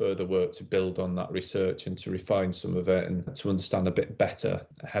involve some further work to build on that research and to refine some of it and to understand a bit better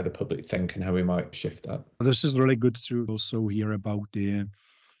how the public think and how we might shift that. This is really good to also hear about the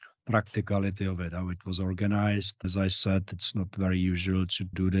practicality of it, how it was organized. As I said, it's not very usual to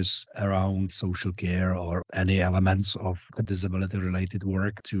do this around social care or any elements of disability related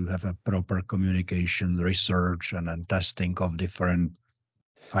work, to have a proper communication, research and testing of different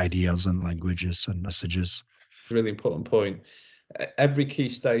ideas and languages and messages. Really important point. Every key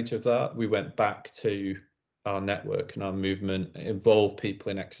stage of that, we went back to our network and our movement, involve people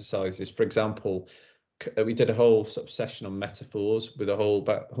in exercises. For example, we did a whole sort of session on metaphors with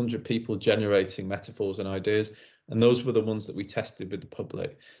about 100 people generating metaphors and ideas. And those were the ones that we tested with the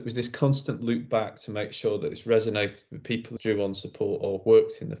public. It was this constant loop back to make sure that this resonated with people who drew on support or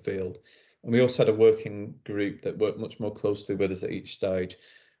worked in the field. And we also had a working group that worked much more closely with us at each stage,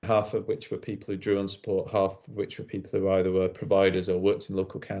 half of which were people who drew on support, half of which were people who either were providers or worked in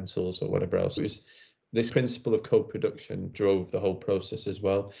local councils or whatever else. It was this principle of co-production drove the whole process as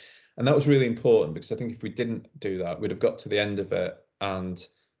well. And that was really important, because I think if we didn't do that, we'd have got to the end of it and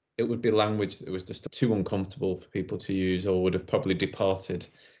it would be language that was just too uncomfortable for people to use, or would have probably departed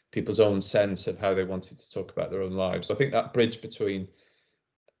people's own sense of how they wanted to talk about their own lives. So I think that bridge between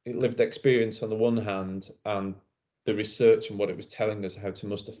lived experience on the one hand and the research and what it was telling us how to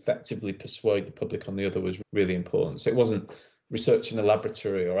most effectively persuade the public on the other was really important. So it wasn't research in a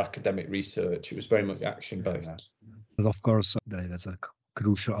laboratory or academic research, it was very much action based. But of course, there's a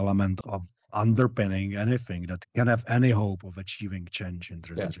crucial element of underpinning anything that can have any hope of achieving change in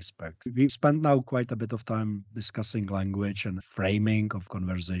this respect. We've spent now quite a bit of time discussing language and framing of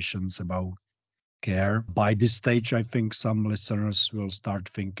conversations about care. By this stage, I think some listeners will start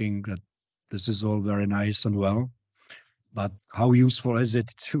thinking that this is all very nice and well, but how useful is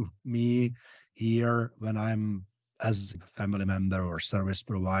it to me here when I'm, as a family member or service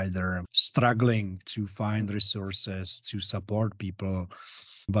provider, struggling to find resources to support people?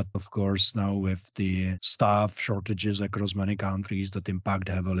 But of course, now with the staff shortages across many countries that impact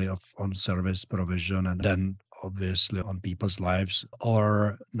heavily on service provision and then obviously on people's lives,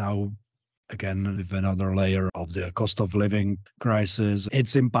 or now again with another layer of the cost of living crisis,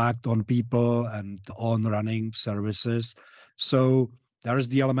 its impact on people and on running services. So there is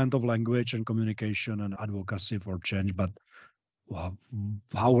the element of language and communication and advocacy for change, but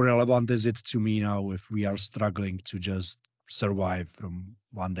how relevant is it to me now if we are struggling to just survive from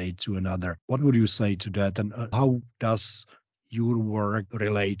one day to another? What would you say to that, and how does your work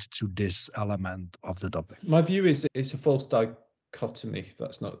relate to this element of the topic? My view is it's a false dichotomy, if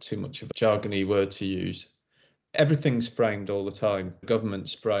that's not too much of a jargony word to use. Everything's framed all the time.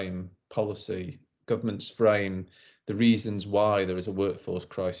 Governments frame policy, governments frame the reasons why there is a workforce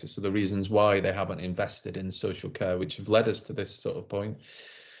crisis, or the reasons why they haven't invested in social care, which have led us to this sort of point.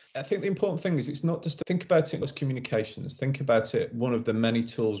 I think the important thing is it's not just to think about it as communications, think about it one of the many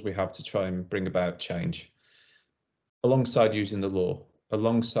tools we have to try and bring about change, alongside using the law,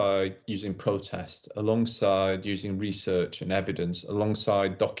 alongside using protest, alongside using research and evidence,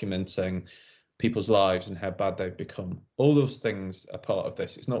 alongside documenting people's lives and how bad they've become. All those things are part of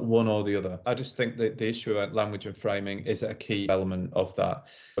this. It's not one or the other. I just think that the issue about language and framing is a key element of that.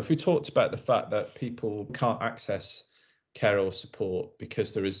 If we talked about the fact that people can't access care or support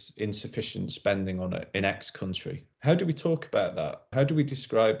because there is insufficient spending on it in X country, how do we talk about that? How do we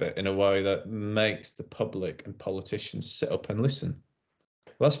describe it in a way that makes the public and politicians sit up and listen?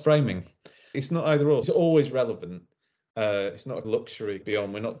 Well, that's framing. It's not either or. It's always relevant, It's not a luxury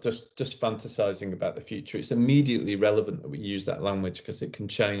beyond. We're not just fantasizing about the future. It's immediately relevant that we use that language because it can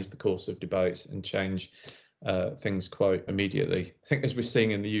change the course of debates and change things quite immediately. I think as we're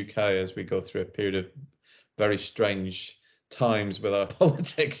seeing in the UK, as we go through a period of very strange times with our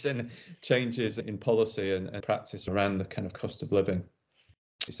politics and changes in policy and practice around the kind of cost of living,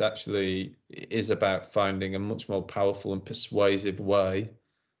 it is about finding a much more powerful and persuasive way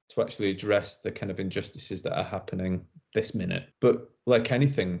to actually address the kind of injustices that are happening this minute. But like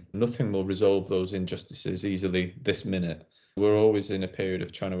anything, nothing will resolve those injustices easily this minute. We're always in a period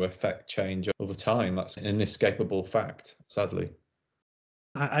of trying to affect change over time. That's an inescapable fact, sadly.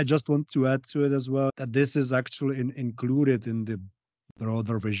 I just want to add to it as well that this is actually included in the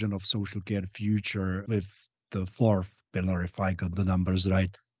broader vision of social care future with the fourth pillar, if I got the numbers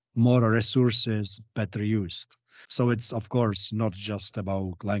right, more resources better used. So it's, of course, not just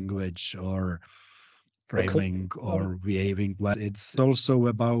about language or framing or behaving well. It's also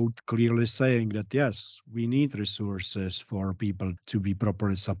about clearly saying that, yes, we need resources for people to be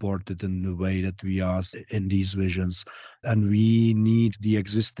properly supported in the way that we are in these visions. And we need the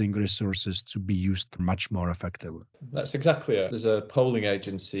existing resources to be used much more effectively. That's exactly it. There's a polling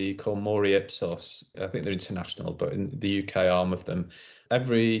agency called Mori Ipsos. I think they're international, but in the UK arm of them.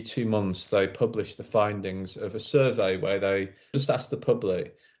 Every 2 months, they publish the findings of a survey where they just ask the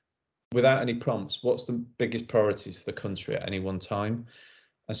public, without any prompts, what's the biggest priorities for the country at any one time?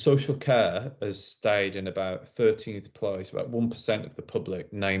 And social care has stayed in about 13th place. About 1% of the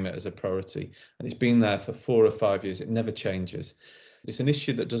public name it as a priority. And it's been there for 4 or 5 years. It never changes. It's an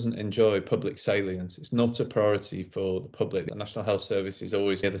issue that doesn't enjoy public salience. It's not a priority for the public. The National Health Service is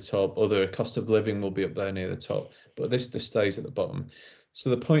always near the top. Other cost of living will be up there near the top. But this just stays at the bottom. So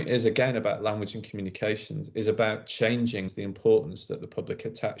the point is, again, about language and communications is about changing the importance that the public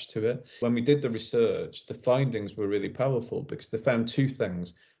attach to it. When we did the research, the findings were really powerful because they found 2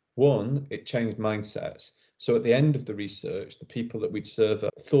 things. One, it changed mindsets. So at the end of the research, the people that we'd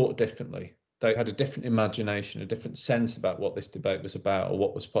surveyed thought differently. They had a different imagination, a different sense about what this debate was about or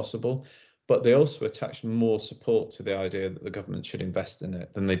what was possible. But they also attached more support to the idea that the government should invest in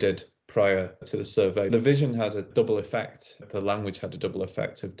it than they did prior to the survey. The vision had a double effect. The language had a double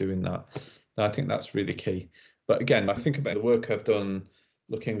effect of doing that. And I think that's really key. But again, I think about the work I've done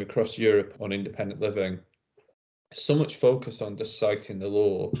looking across Europe on independent living. So much focus on just citing the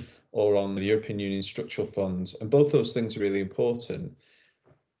law or on the European Union structural funds. And both those things are really important.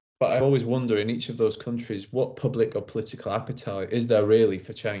 But I always wonder in each of those countries, what public or political appetite is there really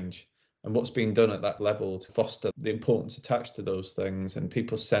for change? And what's being done at that level to foster the importance attached to those things and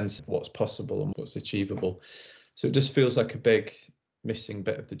people's sense of what's possible and what's achievable. So it just feels like a big missing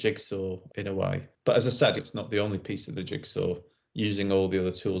bit of the jigsaw in a way. But as I said, it's not the only piece of the jigsaw. Using all the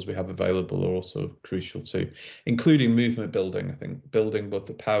other tools we have available are also crucial too, including movement building. I think building both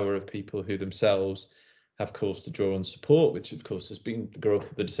the power of people who themselves have cause to draw on support, which of course has been the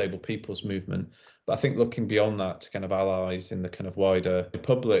growth of the disabled people's movement. But I think looking beyond that to kind of allies in the kind of wider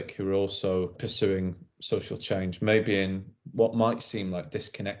public who are also pursuing social change, maybe in what might seem like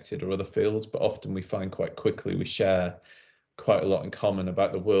disconnected or other fields, but often we find quite quickly we share quite a lot in common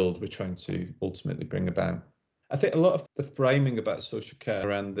about the world we're trying to ultimately bring about. I think a lot of the framing about social care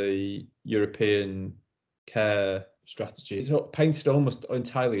around the European care strategy is painted almost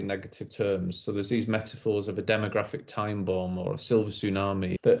entirely in negative terms. So there's these metaphors of a demographic time bomb or a silver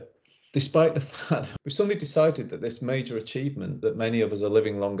tsunami that, despite the fact that we've suddenly decided that this major achievement that many of us are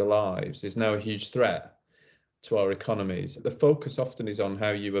living longer lives is now a huge threat to our economies, the focus often is on how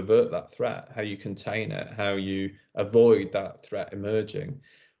you avert that threat, how you contain it, how you avoid that threat emerging,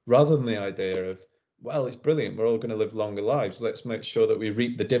 rather than the idea of, well, it's brilliant, we're all going to live longer lives. Let's make sure that we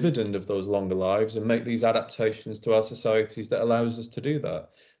reap the dividend of those longer lives and make these adaptations to our societies that allows us to do that.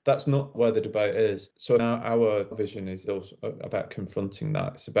 That's not where the debate is. So now our vision is also about confronting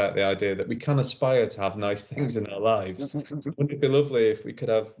that. It's about the idea that we can aspire to have nice things in our lives. Wouldn't it be lovely if we could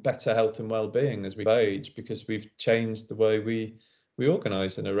have better health and well-being as we age, because we've changed the way we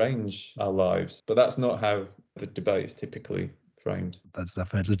organise and arrange our lives? But that's not how the debate is typically framed. That's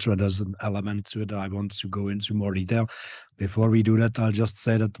definitely true. There's an element to it I want to go into more detail. Before we do that, I'll just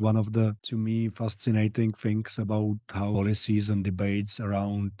say that one of the, to me, fascinating things about how policies and debates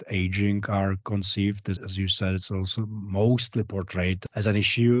around aging are conceived, as you said, it's also mostly portrayed as an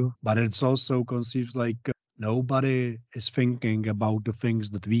issue, but it's also conceived like nobody is thinking about the things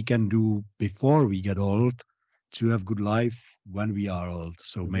that we can do before we get old to have good life when we are old.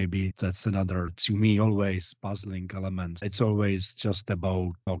 So maybe that's another, to me, always puzzling element. It's always just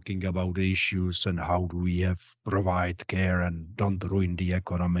about talking about the issues and how do we have provide care and don't ruin the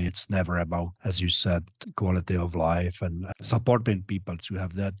economy. It's never about, as you said, quality of life and supporting people to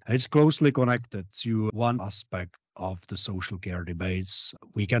have that. It's closely connected to one aspect of the social care debates.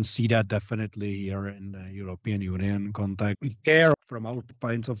 We can see that definitely here in the European Union context. Care, from our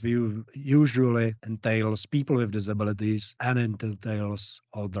point of view, usually entails people with disabilities and entails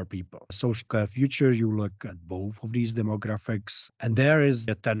older people. Social care future, you look at both of these demographics, and there is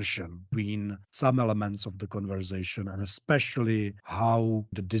a tension between some elements of the conversation, and especially how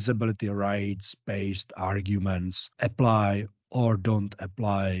the disability rights-based arguments apply or don't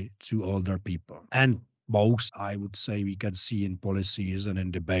apply to older people. And most, I would say, we can see in policies and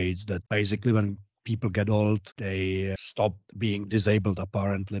in debates that basically when people get old, they stop being disabled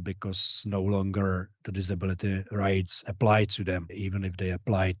apparently because no longer the disability rights apply to them, even if they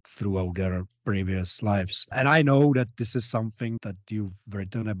applied throughout their previous lives. And I know that this is something that you've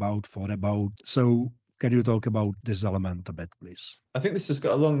written about, thought about. So can you talk about this element a bit, please? I think this has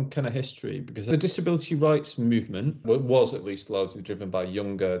got a long kind of history because the disability rights movement was at least largely driven by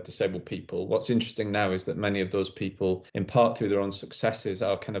younger disabled people. What's interesting now is that many of those people, in part through their own successes,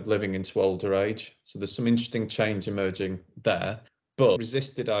 are kind of living into older age. So there's some interesting change emerging there. But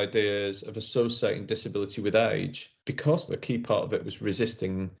resisted ideas of associating disability with age because a key part of it was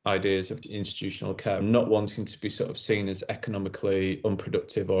resisting ideas of institutional care, not wanting to be sort of seen as economically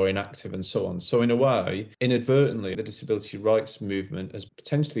unproductive or inactive and so on. So in a way, inadvertently, the disability rights movement has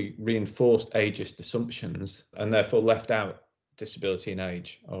potentially reinforced ageist assumptions and therefore left out disability and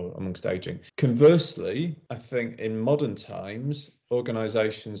age or amongst aging. Conversely, I think in modern times,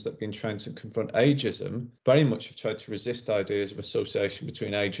 organisations that have been trying to confront ageism very much have tried to resist ideas of association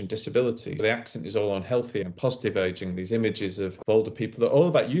between age and disability. The accent is all on healthy and positive aging, these images of older people that are all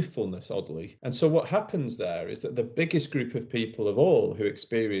about youthfulness, oddly. And so what happens there is that the biggest group of people of all who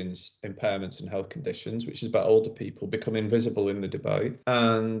experience impairments and health conditions, which is about older people, become invisible in the debate.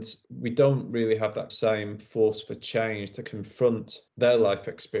 And we don't really have that same force for change to confront their life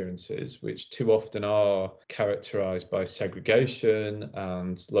experiences, which too often are characterised by segregation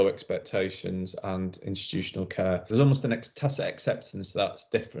and low expectations and institutional care. There's almost an tacit acceptance that's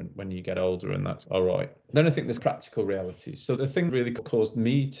different when you get older and that's all right. Then I think there's practical realities. So the thing really caused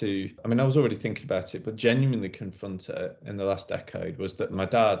me to, I was already thinking about it, but genuinely confront it in the last decade was that my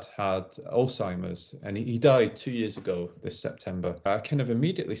dad had Alzheimer's and he died 2 years ago this September. I kind of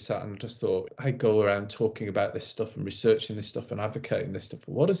immediately sat and just thought, I go around talking about this stuff and researching this stuff and advocating this stuff.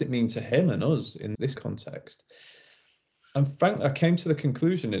 What does it mean to him and us in this context? And frankly, I came to the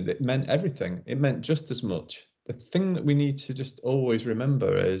conclusion that it meant everything. It meant just as much. The thing that we need to just always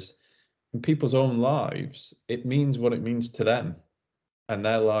remember is in people's own lives, it means what it means to them and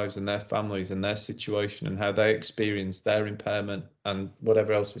their lives and their families and their situation and how they experience their impairment and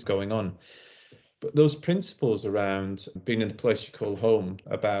whatever else is going on. But those principles around being in the place you call home,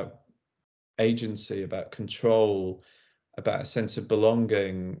 about agency, about control, about a sense of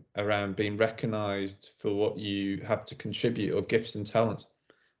belonging, around being recognised for what you have to contribute or gifts and talents,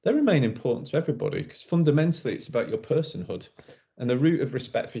 they remain important to everybody because fundamentally it's about your personhood. And the root of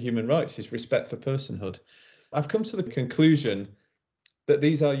respect for human rights is respect for personhood. I've come to the conclusion that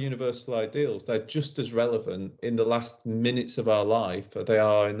these are universal ideals. They're just as relevant in the last minutes of our life as they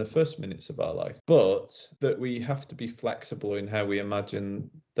are in the first minutes of our life, but that we have to be flexible in how we imagine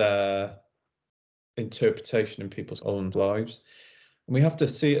their interpretation in people's own lives. And we have to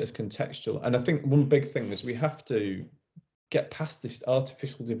see it as contextual. And I think one big thing is we have to get past this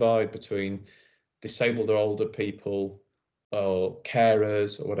artificial divide between disabled or older people or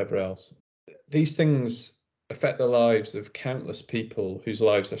carers or whatever else. These things affect the lives of countless people whose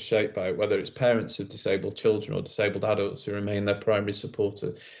lives are shaped by it, whether it's parents of disabled children or disabled adults who remain their primary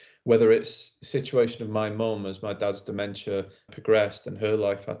supporter, whether it's the situation of my mum as my dad's dementia progressed and her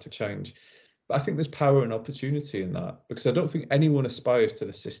life had to change. But I think there's power and opportunity in that because I don't think anyone aspires to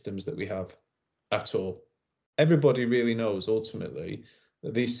the systems that we have at all. Everybody really knows ultimately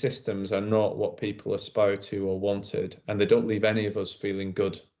that these systems are not what people aspire to or wanted, and they don't leave any of us feeling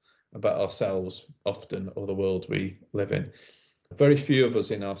good about ourselves often or the world we live in. Very few of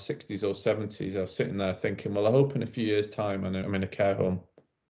us in our 60s or 70s are sitting there thinking, well, I hope in a few years' time I'm in a care home.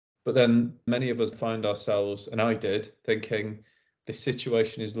 But then many of us find ourselves, and I did, thinking this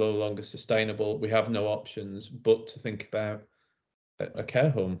situation is no longer sustainable. We have no options but to think about a care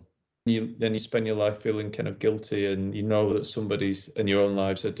home. Then you spend your life feeling kind of guilty and you know that somebody's and your own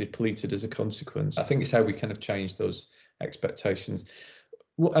lives are depleted as a consequence. I think it's how we kind of change those expectations.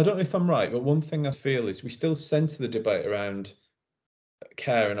 Well, I don't know if I'm right, but one thing I feel is we still centre the debate around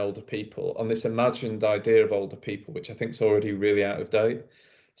care and older people on this imagined idea of older people, which I think is already really out of date.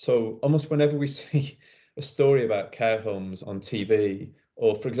 So almost whenever we see a story about care homes on TV,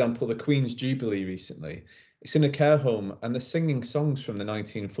 or for example, the Queen's Jubilee recently, it's in a care home and they're singing songs from the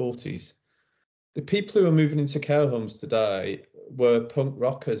 1940s. The people who are moving into care homes today were punk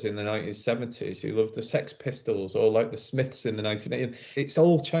rockers in the 1970s who loved the Sex Pistols, or like the Smiths in the 1980s. It's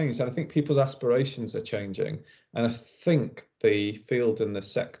all changed, and I think people's aspirations are changing. And I think the field and the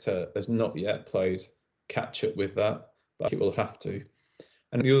sector has not yet played catch up with that, but it will have to.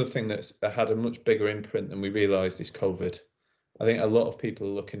 And the other thing that's had a much bigger imprint than we realised is COVID. I think a lot of people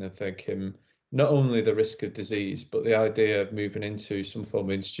are looking and thinking not only the risk of disease, but the idea of moving into some form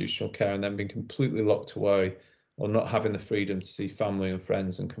of institutional care and then being completely locked away, or not having the freedom to see family and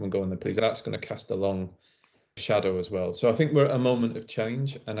friends and come and go on their please. That's going to cast a long shadow as well. So I think we're at a moment of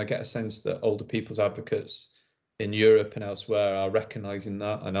change, and I get a sense that older people's advocates in Europe and elsewhere are recognising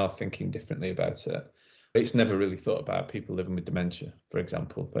that and are thinking differently about it. It's never really thought about people living with dementia, for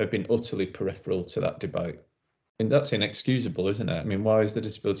example. They've been utterly peripheral to that debate. And that's inexcusable, isn't it? I mean, why is the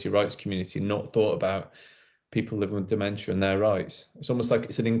disability rights community not thought about people living with dementia and their rights? It's almost like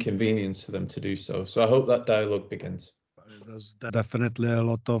it's an inconvenience to them to do so. So I hope that dialogue begins. There's definitely a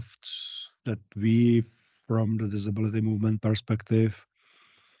lot of that we, from the disability movement perspective,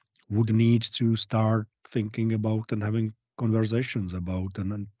 would need to start thinking about and having conversations about.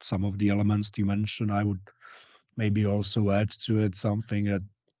 And then some of the elements you mentioned, I would maybe also add to it something that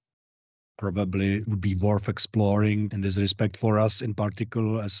probably would be worth exploring in this respect for us in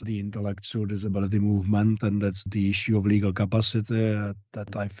particular as the intellectual disability movement, and that's the issue of legal capacity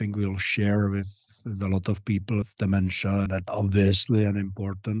that I think we'll share with a lot of people with dementia. That obviously an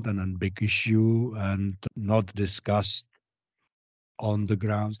important and a big issue, and not discussed on the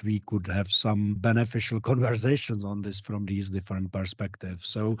grounds we could have some beneficial conversations on this from these different perspectives.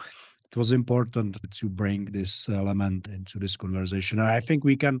 So it was important to bring this element into this conversation. And I think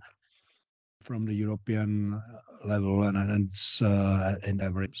we can, from the European level, and it's in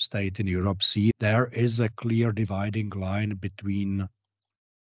every state in Europe, see there is a clear dividing line between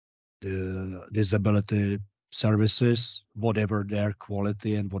the disability services, whatever their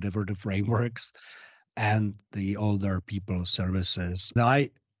quality and whatever the frameworks, and the older people services.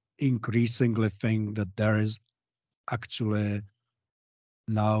 I increasingly think that there is actually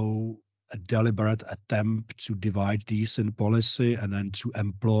now a deliberate attempt to divide these in policy and then to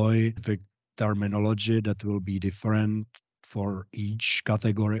employ the terminology that will be different for each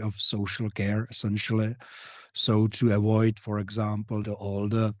category of social care, essentially. So to avoid, for example, all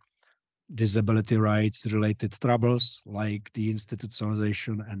the disability rights related troubles like the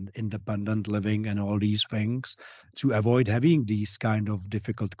institutionalization and independent living and all these things, to avoid having these kind of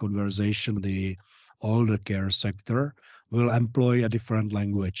difficult conversation, the older care sector will employ a different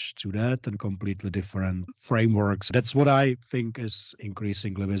language to that and completely different frameworks. That's what I think is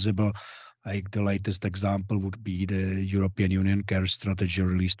increasingly visible. Like the latest example would be the European Union care strategy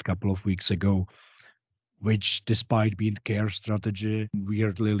released a couple of weeks ago, which, despite being care strategy,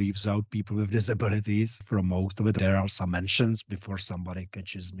 weirdly leaves out people with disabilities from most of it. There are some mentions before somebody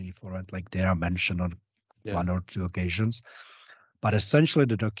catches me for it, like they are mentioned on one or two occasions. But essentially,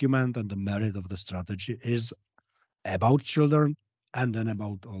 the document and the merit of the strategy is about children and then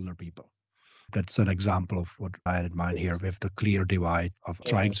about older people. That's an example of what I had in mind here, with the clear divide of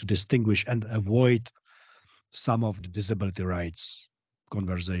trying to distinguish and avoid some of the disability rights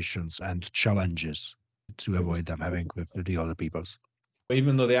conversations and challenges to avoid them having with the other peoples.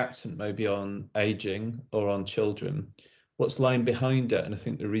 Even though the accent may be on aging or on children, what's lying behind it, and I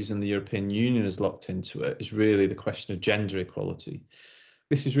think the reason the European Union is locked into it, is really the question of gender equality.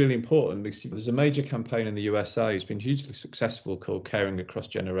 This is really important because there's a major campaign in the USA who's been hugely successful called Caring Across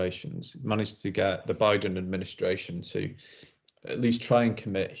Generations. It managed to get the Biden administration to at least try and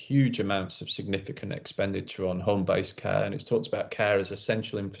commit huge amounts of significant expenditure on home-based care, and it's talked about care as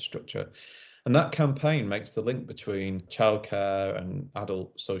essential infrastructure. And that campaign makes the link between childcare and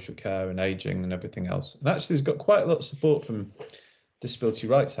adult social care and aging and everything else. And actually, it's got quite a lot of support from disability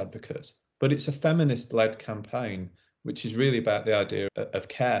rights advocates, but it's a feminist-led campaign, which is really about the idea of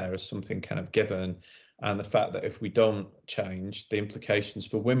care as something kind of given, and the fact that if we don't change, the implications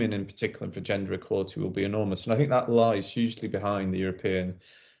for women in particular and for gender equality will be enormous. And I think that lies hugely behind the European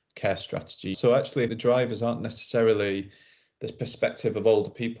care strategy. So actually, the drivers aren't necessarily this perspective of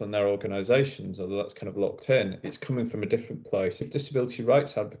older people and their organisations, although that's kind of locked in. It's coming from a different place. If disability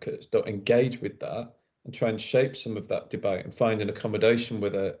rights advocates don't engage with that and try and shape some of that debate and find an accommodation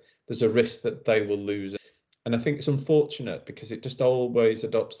with it, there's a risk that they will lose And I think it's unfortunate because it just always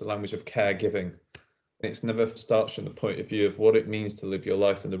adopts the language of caregiving. It's never starts from the point of view of what it means to live your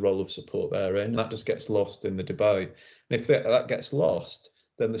life and the role of support therein. That just gets lost in the debate. And if that gets lost,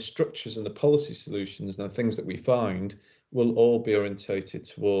 then the structures and the policy solutions and the things that we find will all be orientated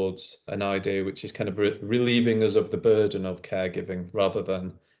towards an idea which is kind of relieving us of the burden of caregiving rather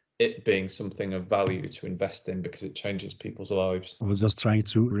than it being something of value to invest in because it changes people's lives. I was just trying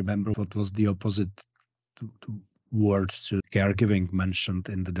to remember what was the opposite to word to caregiving mentioned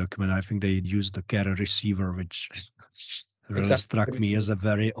in the document. I think they used the care receiver, which really Exactly. struck me as a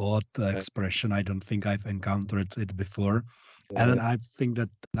very odd expression. I don't think I've encountered it before. And I think that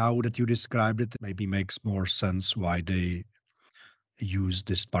now that you described it, it maybe makes more sense why they use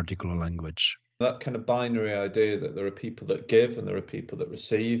this particular language. That kind of binary idea that there are people that give and there are people that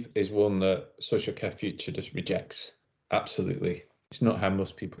receive is one that Social Care Future just rejects. Absolutely. It's not how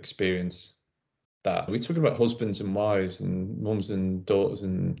most people experience that. We're talking about husbands and wives and mums and daughters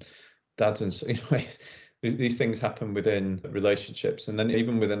and dads and so, these things happen within relationships, and then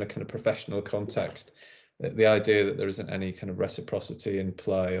even within a kind of professional context, the idea that there isn't any kind of reciprocity in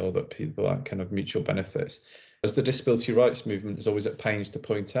play or that people aren't kind of mutual benefits. As the disability rights movement is always at pains to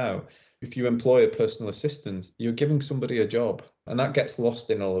point out, if you employ a personal assistant, you're giving somebody a job, and that gets lost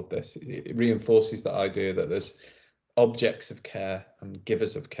in all of this. It reinforces the idea that there's objects of care and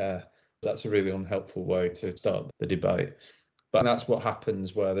givers of care. That's a really unhelpful way to start the debate. But that's what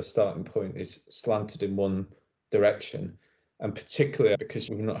happens where the starting point is slanted in one direction. And particularly because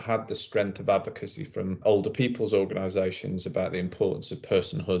we've not had the strength of advocacy from older people's organisations about the importance of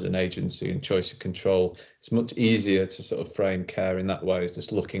personhood and agency and choice of control, it's much easier to sort of frame care in that way as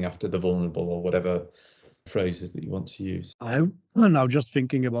just looking after the vulnerable or whatever phrases that you want to use. I'm now just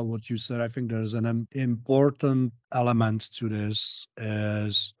thinking about what you said. I think there's an important element to this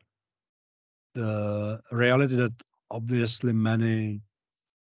is the reality that obviously many,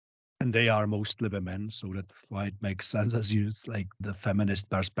 and they are mostly women, so that why it makes sense as you like the feminist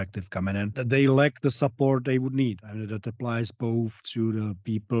perspective coming in, that they lack the support they would need. I mean, that applies both to the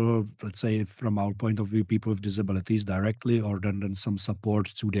people, let's say from our point of view, people with disabilities directly, or then some support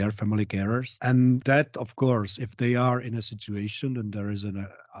to their family carers. And that, of course, if they are in a situation and there is an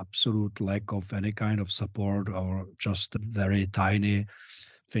absolute lack of any kind of support or just very tiny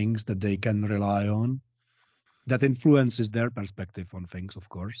things that they can rely on, that influences their perspective on things, of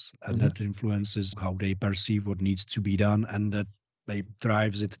course, and that influences how they perceive what needs to be done, and that they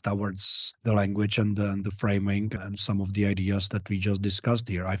drives it towards the language and the framing and some of the ideas that we just discussed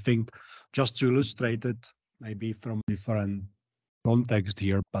here. I think just to illustrate it, maybe from different context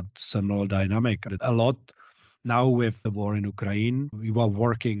here, but similar dynamic, a lot now with the war in Ukraine, we were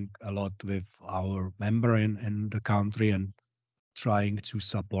working a lot with our member in the country and trying to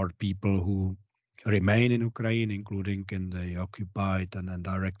support people who remain in Ukraine, including in the occupied and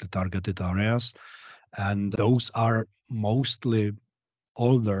directly targeted areas. And those are mostly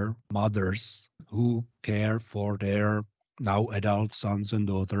older mothers who care for their now adult sons and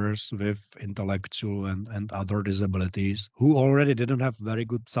daughters with intellectual and other disabilities who already didn't have very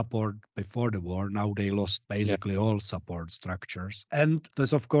good support before the war. Now they lost basically all support structures. And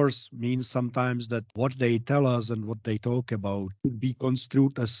this, of course, means sometimes that what they tell us and what they talk about could be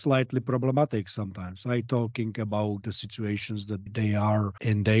construed as slightly problematic sometimes. Talking about the situations that they are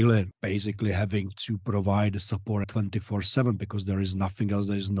in daily, basically having to provide support 24/7 because there is nothing else,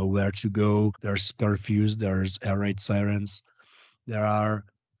 there is nowhere to go, there's curfews, there's air raid sirens. There are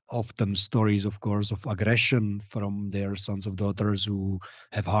often stories, of course, of aggression from their sons or daughters who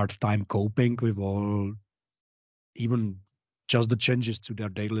have hard time coping with all, even just the changes to their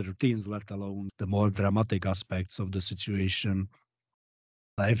daily routines, let alone the more dramatic aspects of the situation.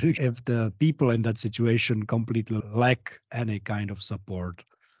 I think if the people in that situation completely lack any kind of support,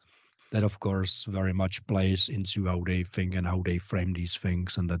 that of course very much plays into how they think and how they frame these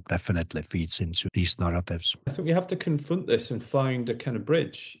things, and that definitely feeds into these narratives. I think we have to confront this and find a kind of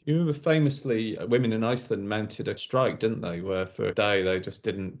bridge. You remember famously women in Iceland mounted a strike, didn't they, where for a day they just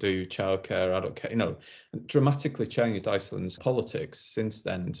didn't do childcare, adult care, dramatically changed Iceland's politics since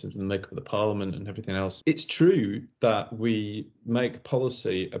then in terms of the makeup of the parliament and everything else. It's true that we make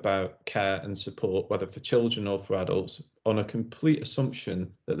policy about care and support, whether for children or for adults, on a complete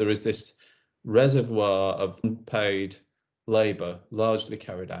assumption that there is this reservoir of unpaid labour largely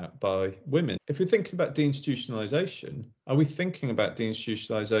carried out by women. If we're thinking about deinstitutionalisation, are we thinking about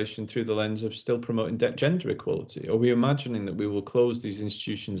deinstitutionalisation through the lens of still promoting gender equality? Are we imagining that we will close these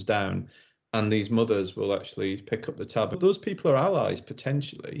institutions down and these mothers will actually pick up the tab? Those people are allies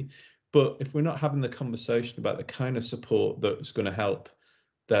potentially, but if we're not having the conversation about the kind of support that's going to help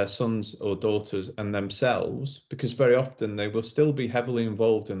their sons or daughters and themselves, because very often they will still be heavily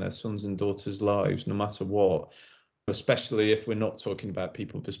involved in their sons and daughters' lives, no matter what, especially if we're not talking about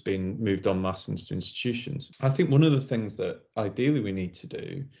people just being moved en masse into institutions. I think one of the things that ideally we need to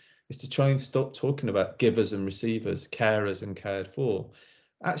do is to try and stop talking about givers and receivers, carers and cared for.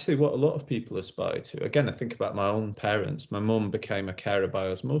 Actually, what a lot of people aspire to, again, I think about my own parents. My mum became a carer by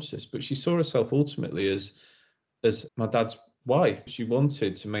osmosis, but she saw herself ultimately as my dad's wife. She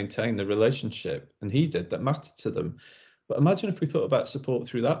wanted to maintain the relationship, and he did, that mattered to them. But imagine if we thought about support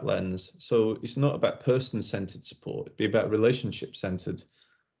through that lens. So it's not about person-centered support, it'd be about relationship-centered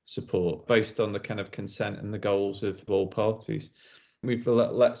support based on the kind of consent and the goals of all parties. We've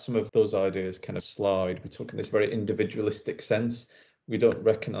let some of those ideas kind of slide. We talk in this very individualistic sense. We don't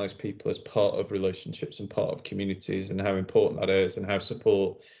recognise people as part of relationships and part of communities, and how important that is, and how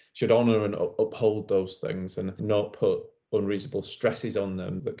support should honour and uphold those things and not put unreasonable stresses on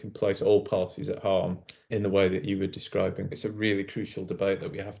them that can place all parties at harm in the way that you were describing. It's a really crucial debate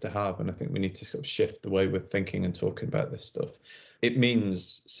that we have to have, and I think we need to sort of shift the way we're thinking and talking about this stuff. It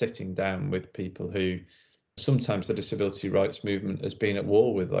means sitting down with people who sometimes the disability rights movement has been at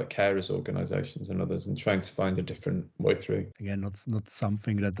war with, like carers organisations and others, and trying to find a different way through. Again, not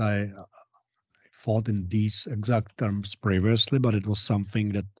something that I thought in these exact terms previously, but it was something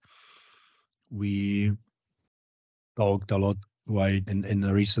that we talked a lot about in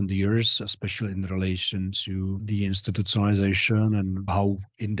the recent years, especially in relation to the institutionalization, and how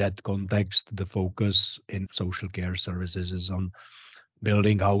in that context the focus in social care services is on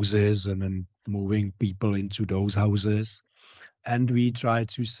building houses and then moving people into those houses. And we try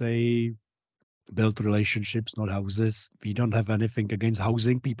to say build relationships, not houses. We don't have anything against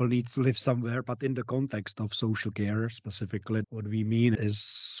housing. People need to live somewhere, but in the context of social care specifically, what we mean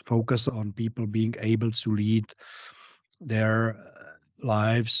is focus on people being able to lead their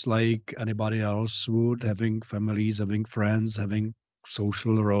lives like anybody else would, having families, having friends, having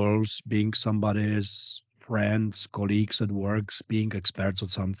social roles, being somebody's friends, colleagues at works, being experts at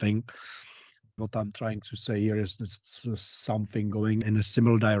something. What I'm trying to say here is something going in a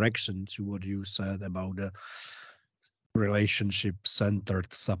similar direction to what you said about the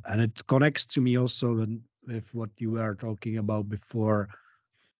relationship-centered stuff. And it connects to me also with what you were talking about before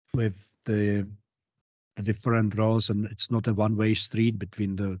with the different roles, and it's not a one-way street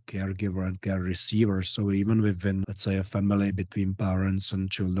between the caregiver and care receiver. So even within, let's say, a family between parents and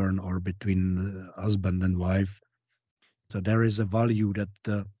children, or between husband and wife, so there is a value that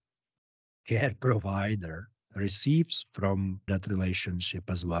the care provider receives from that relationship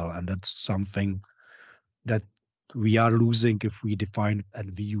as well. And that's something that we are losing if we define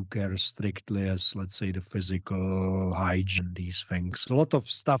and view care strictly as, let's say, the physical hygiene, these things. A lot of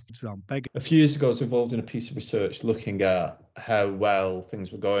stuff to unpack. A few years ago, I was involved in a piece of research looking at how well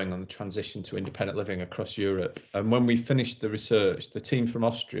things were going on the transition to independent living across Europe. And when we finished the research, the team from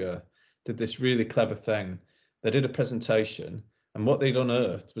Austria did this really clever thing. They did a presentation, and what they'd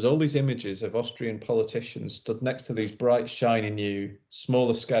unearthed was all these images of Austrian politicians stood next to these bright, shiny new,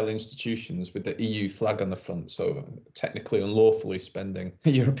 smaller scale institutions with the EU flag on the front, so technically unlawfully spending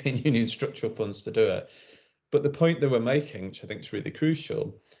European Union structural funds to do it. But the point they were making, which I think is really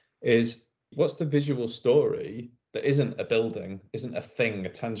crucial, is what's the visual story that isn't a building, isn't a thing, a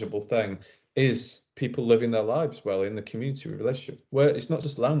tangible thing, is people living their lives well in the community relationship, where it's not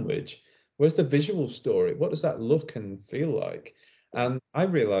just language. Where's the visual story? What does that look and feel like? And I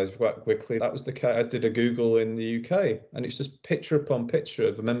realised quite quickly that was the case. I did a Google in the UK, and it's just picture upon picture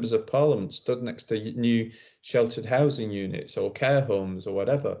of the members of parliament stood next to new sheltered housing units or care homes or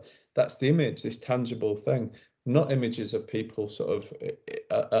whatever. That's the image, this tangible thing, not images of people sort of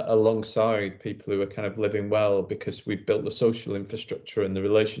alongside people who are kind of living well because we've built the social infrastructure and the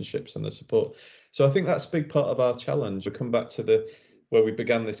relationships and the support. So I think that's a big part of our challenge. We come back to where we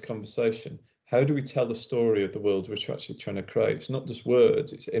began this conversation. How do we tell the story of the world we're actually trying to create? It's not just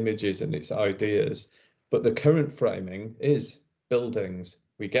words, it's images and it's ideas. But the current framing is buildings.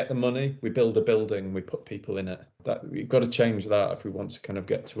 We get the money, we build a building, we put people in it. We've got to change that if we want to kind of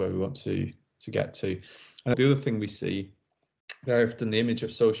get to where we want to get to. And the other thing we see very often, the image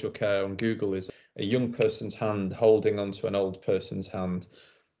of social care on Google is a young person's hand holding onto an old person's hand,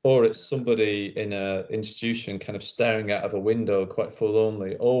 or it's somebody in an institution kind of staring out of a window, quite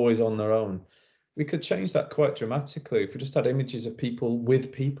forlornly, always on their own. We could change that quite dramatically if we just had images of people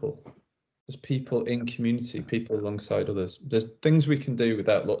with people. as people in community, people alongside others. There's things we can do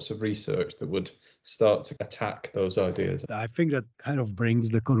without lots of research that would start to attack those ideas. I think that kind of brings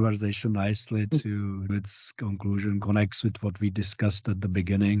the conversation nicely to its conclusion, connects with what we discussed at the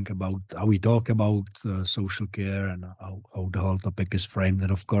beginning about how we talk about social care and how the whole topic is framed.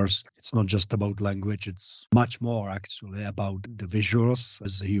 And of course, it's not just about language, it's much more actually about the visuals,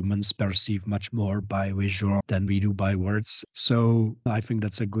 as humans perceive much more by visual than we do by words. So I think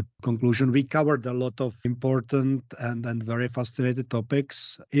that's a good conclusion. We covered a lot of important and very fascinating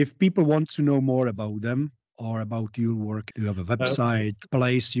topics. If people want to know more about them or about your work, do you have a website,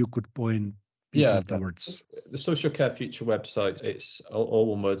 place you could point people towards? The Social Care Future website, it's all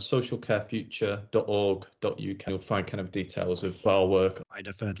one word, socialcarefuture.org.uk. You'll find kind of details of our work. I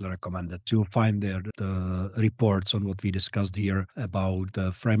definitely recommend it. You'll find there the reports on what we discussed here about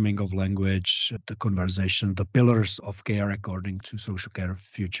the framing of language, the conversation, the pillars of care according to Social Care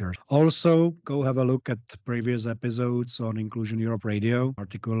Future. Also, go have a look at previous episodes on Inclusion Europe Radio.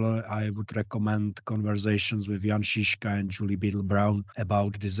 Particularly, I would recommend conversations with Jan Šiška and Julie Beadle-Brown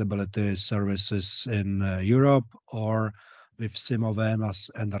about disability services in Europe, or with Simo Venas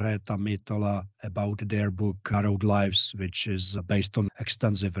and Reetta Mitola about their book Narrowed Lives, which is based on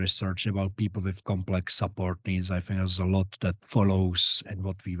extensive research about people with complex support needs. I think there's a lot that follows in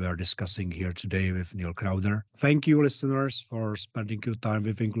what we were discussing here today with Neil Crowder. Thank you, listeners, for spending your time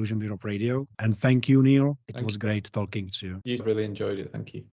with Inclusion Europe Radio. And thank you, Neil. It was great talking to you. You really enjoyed it. Thank you.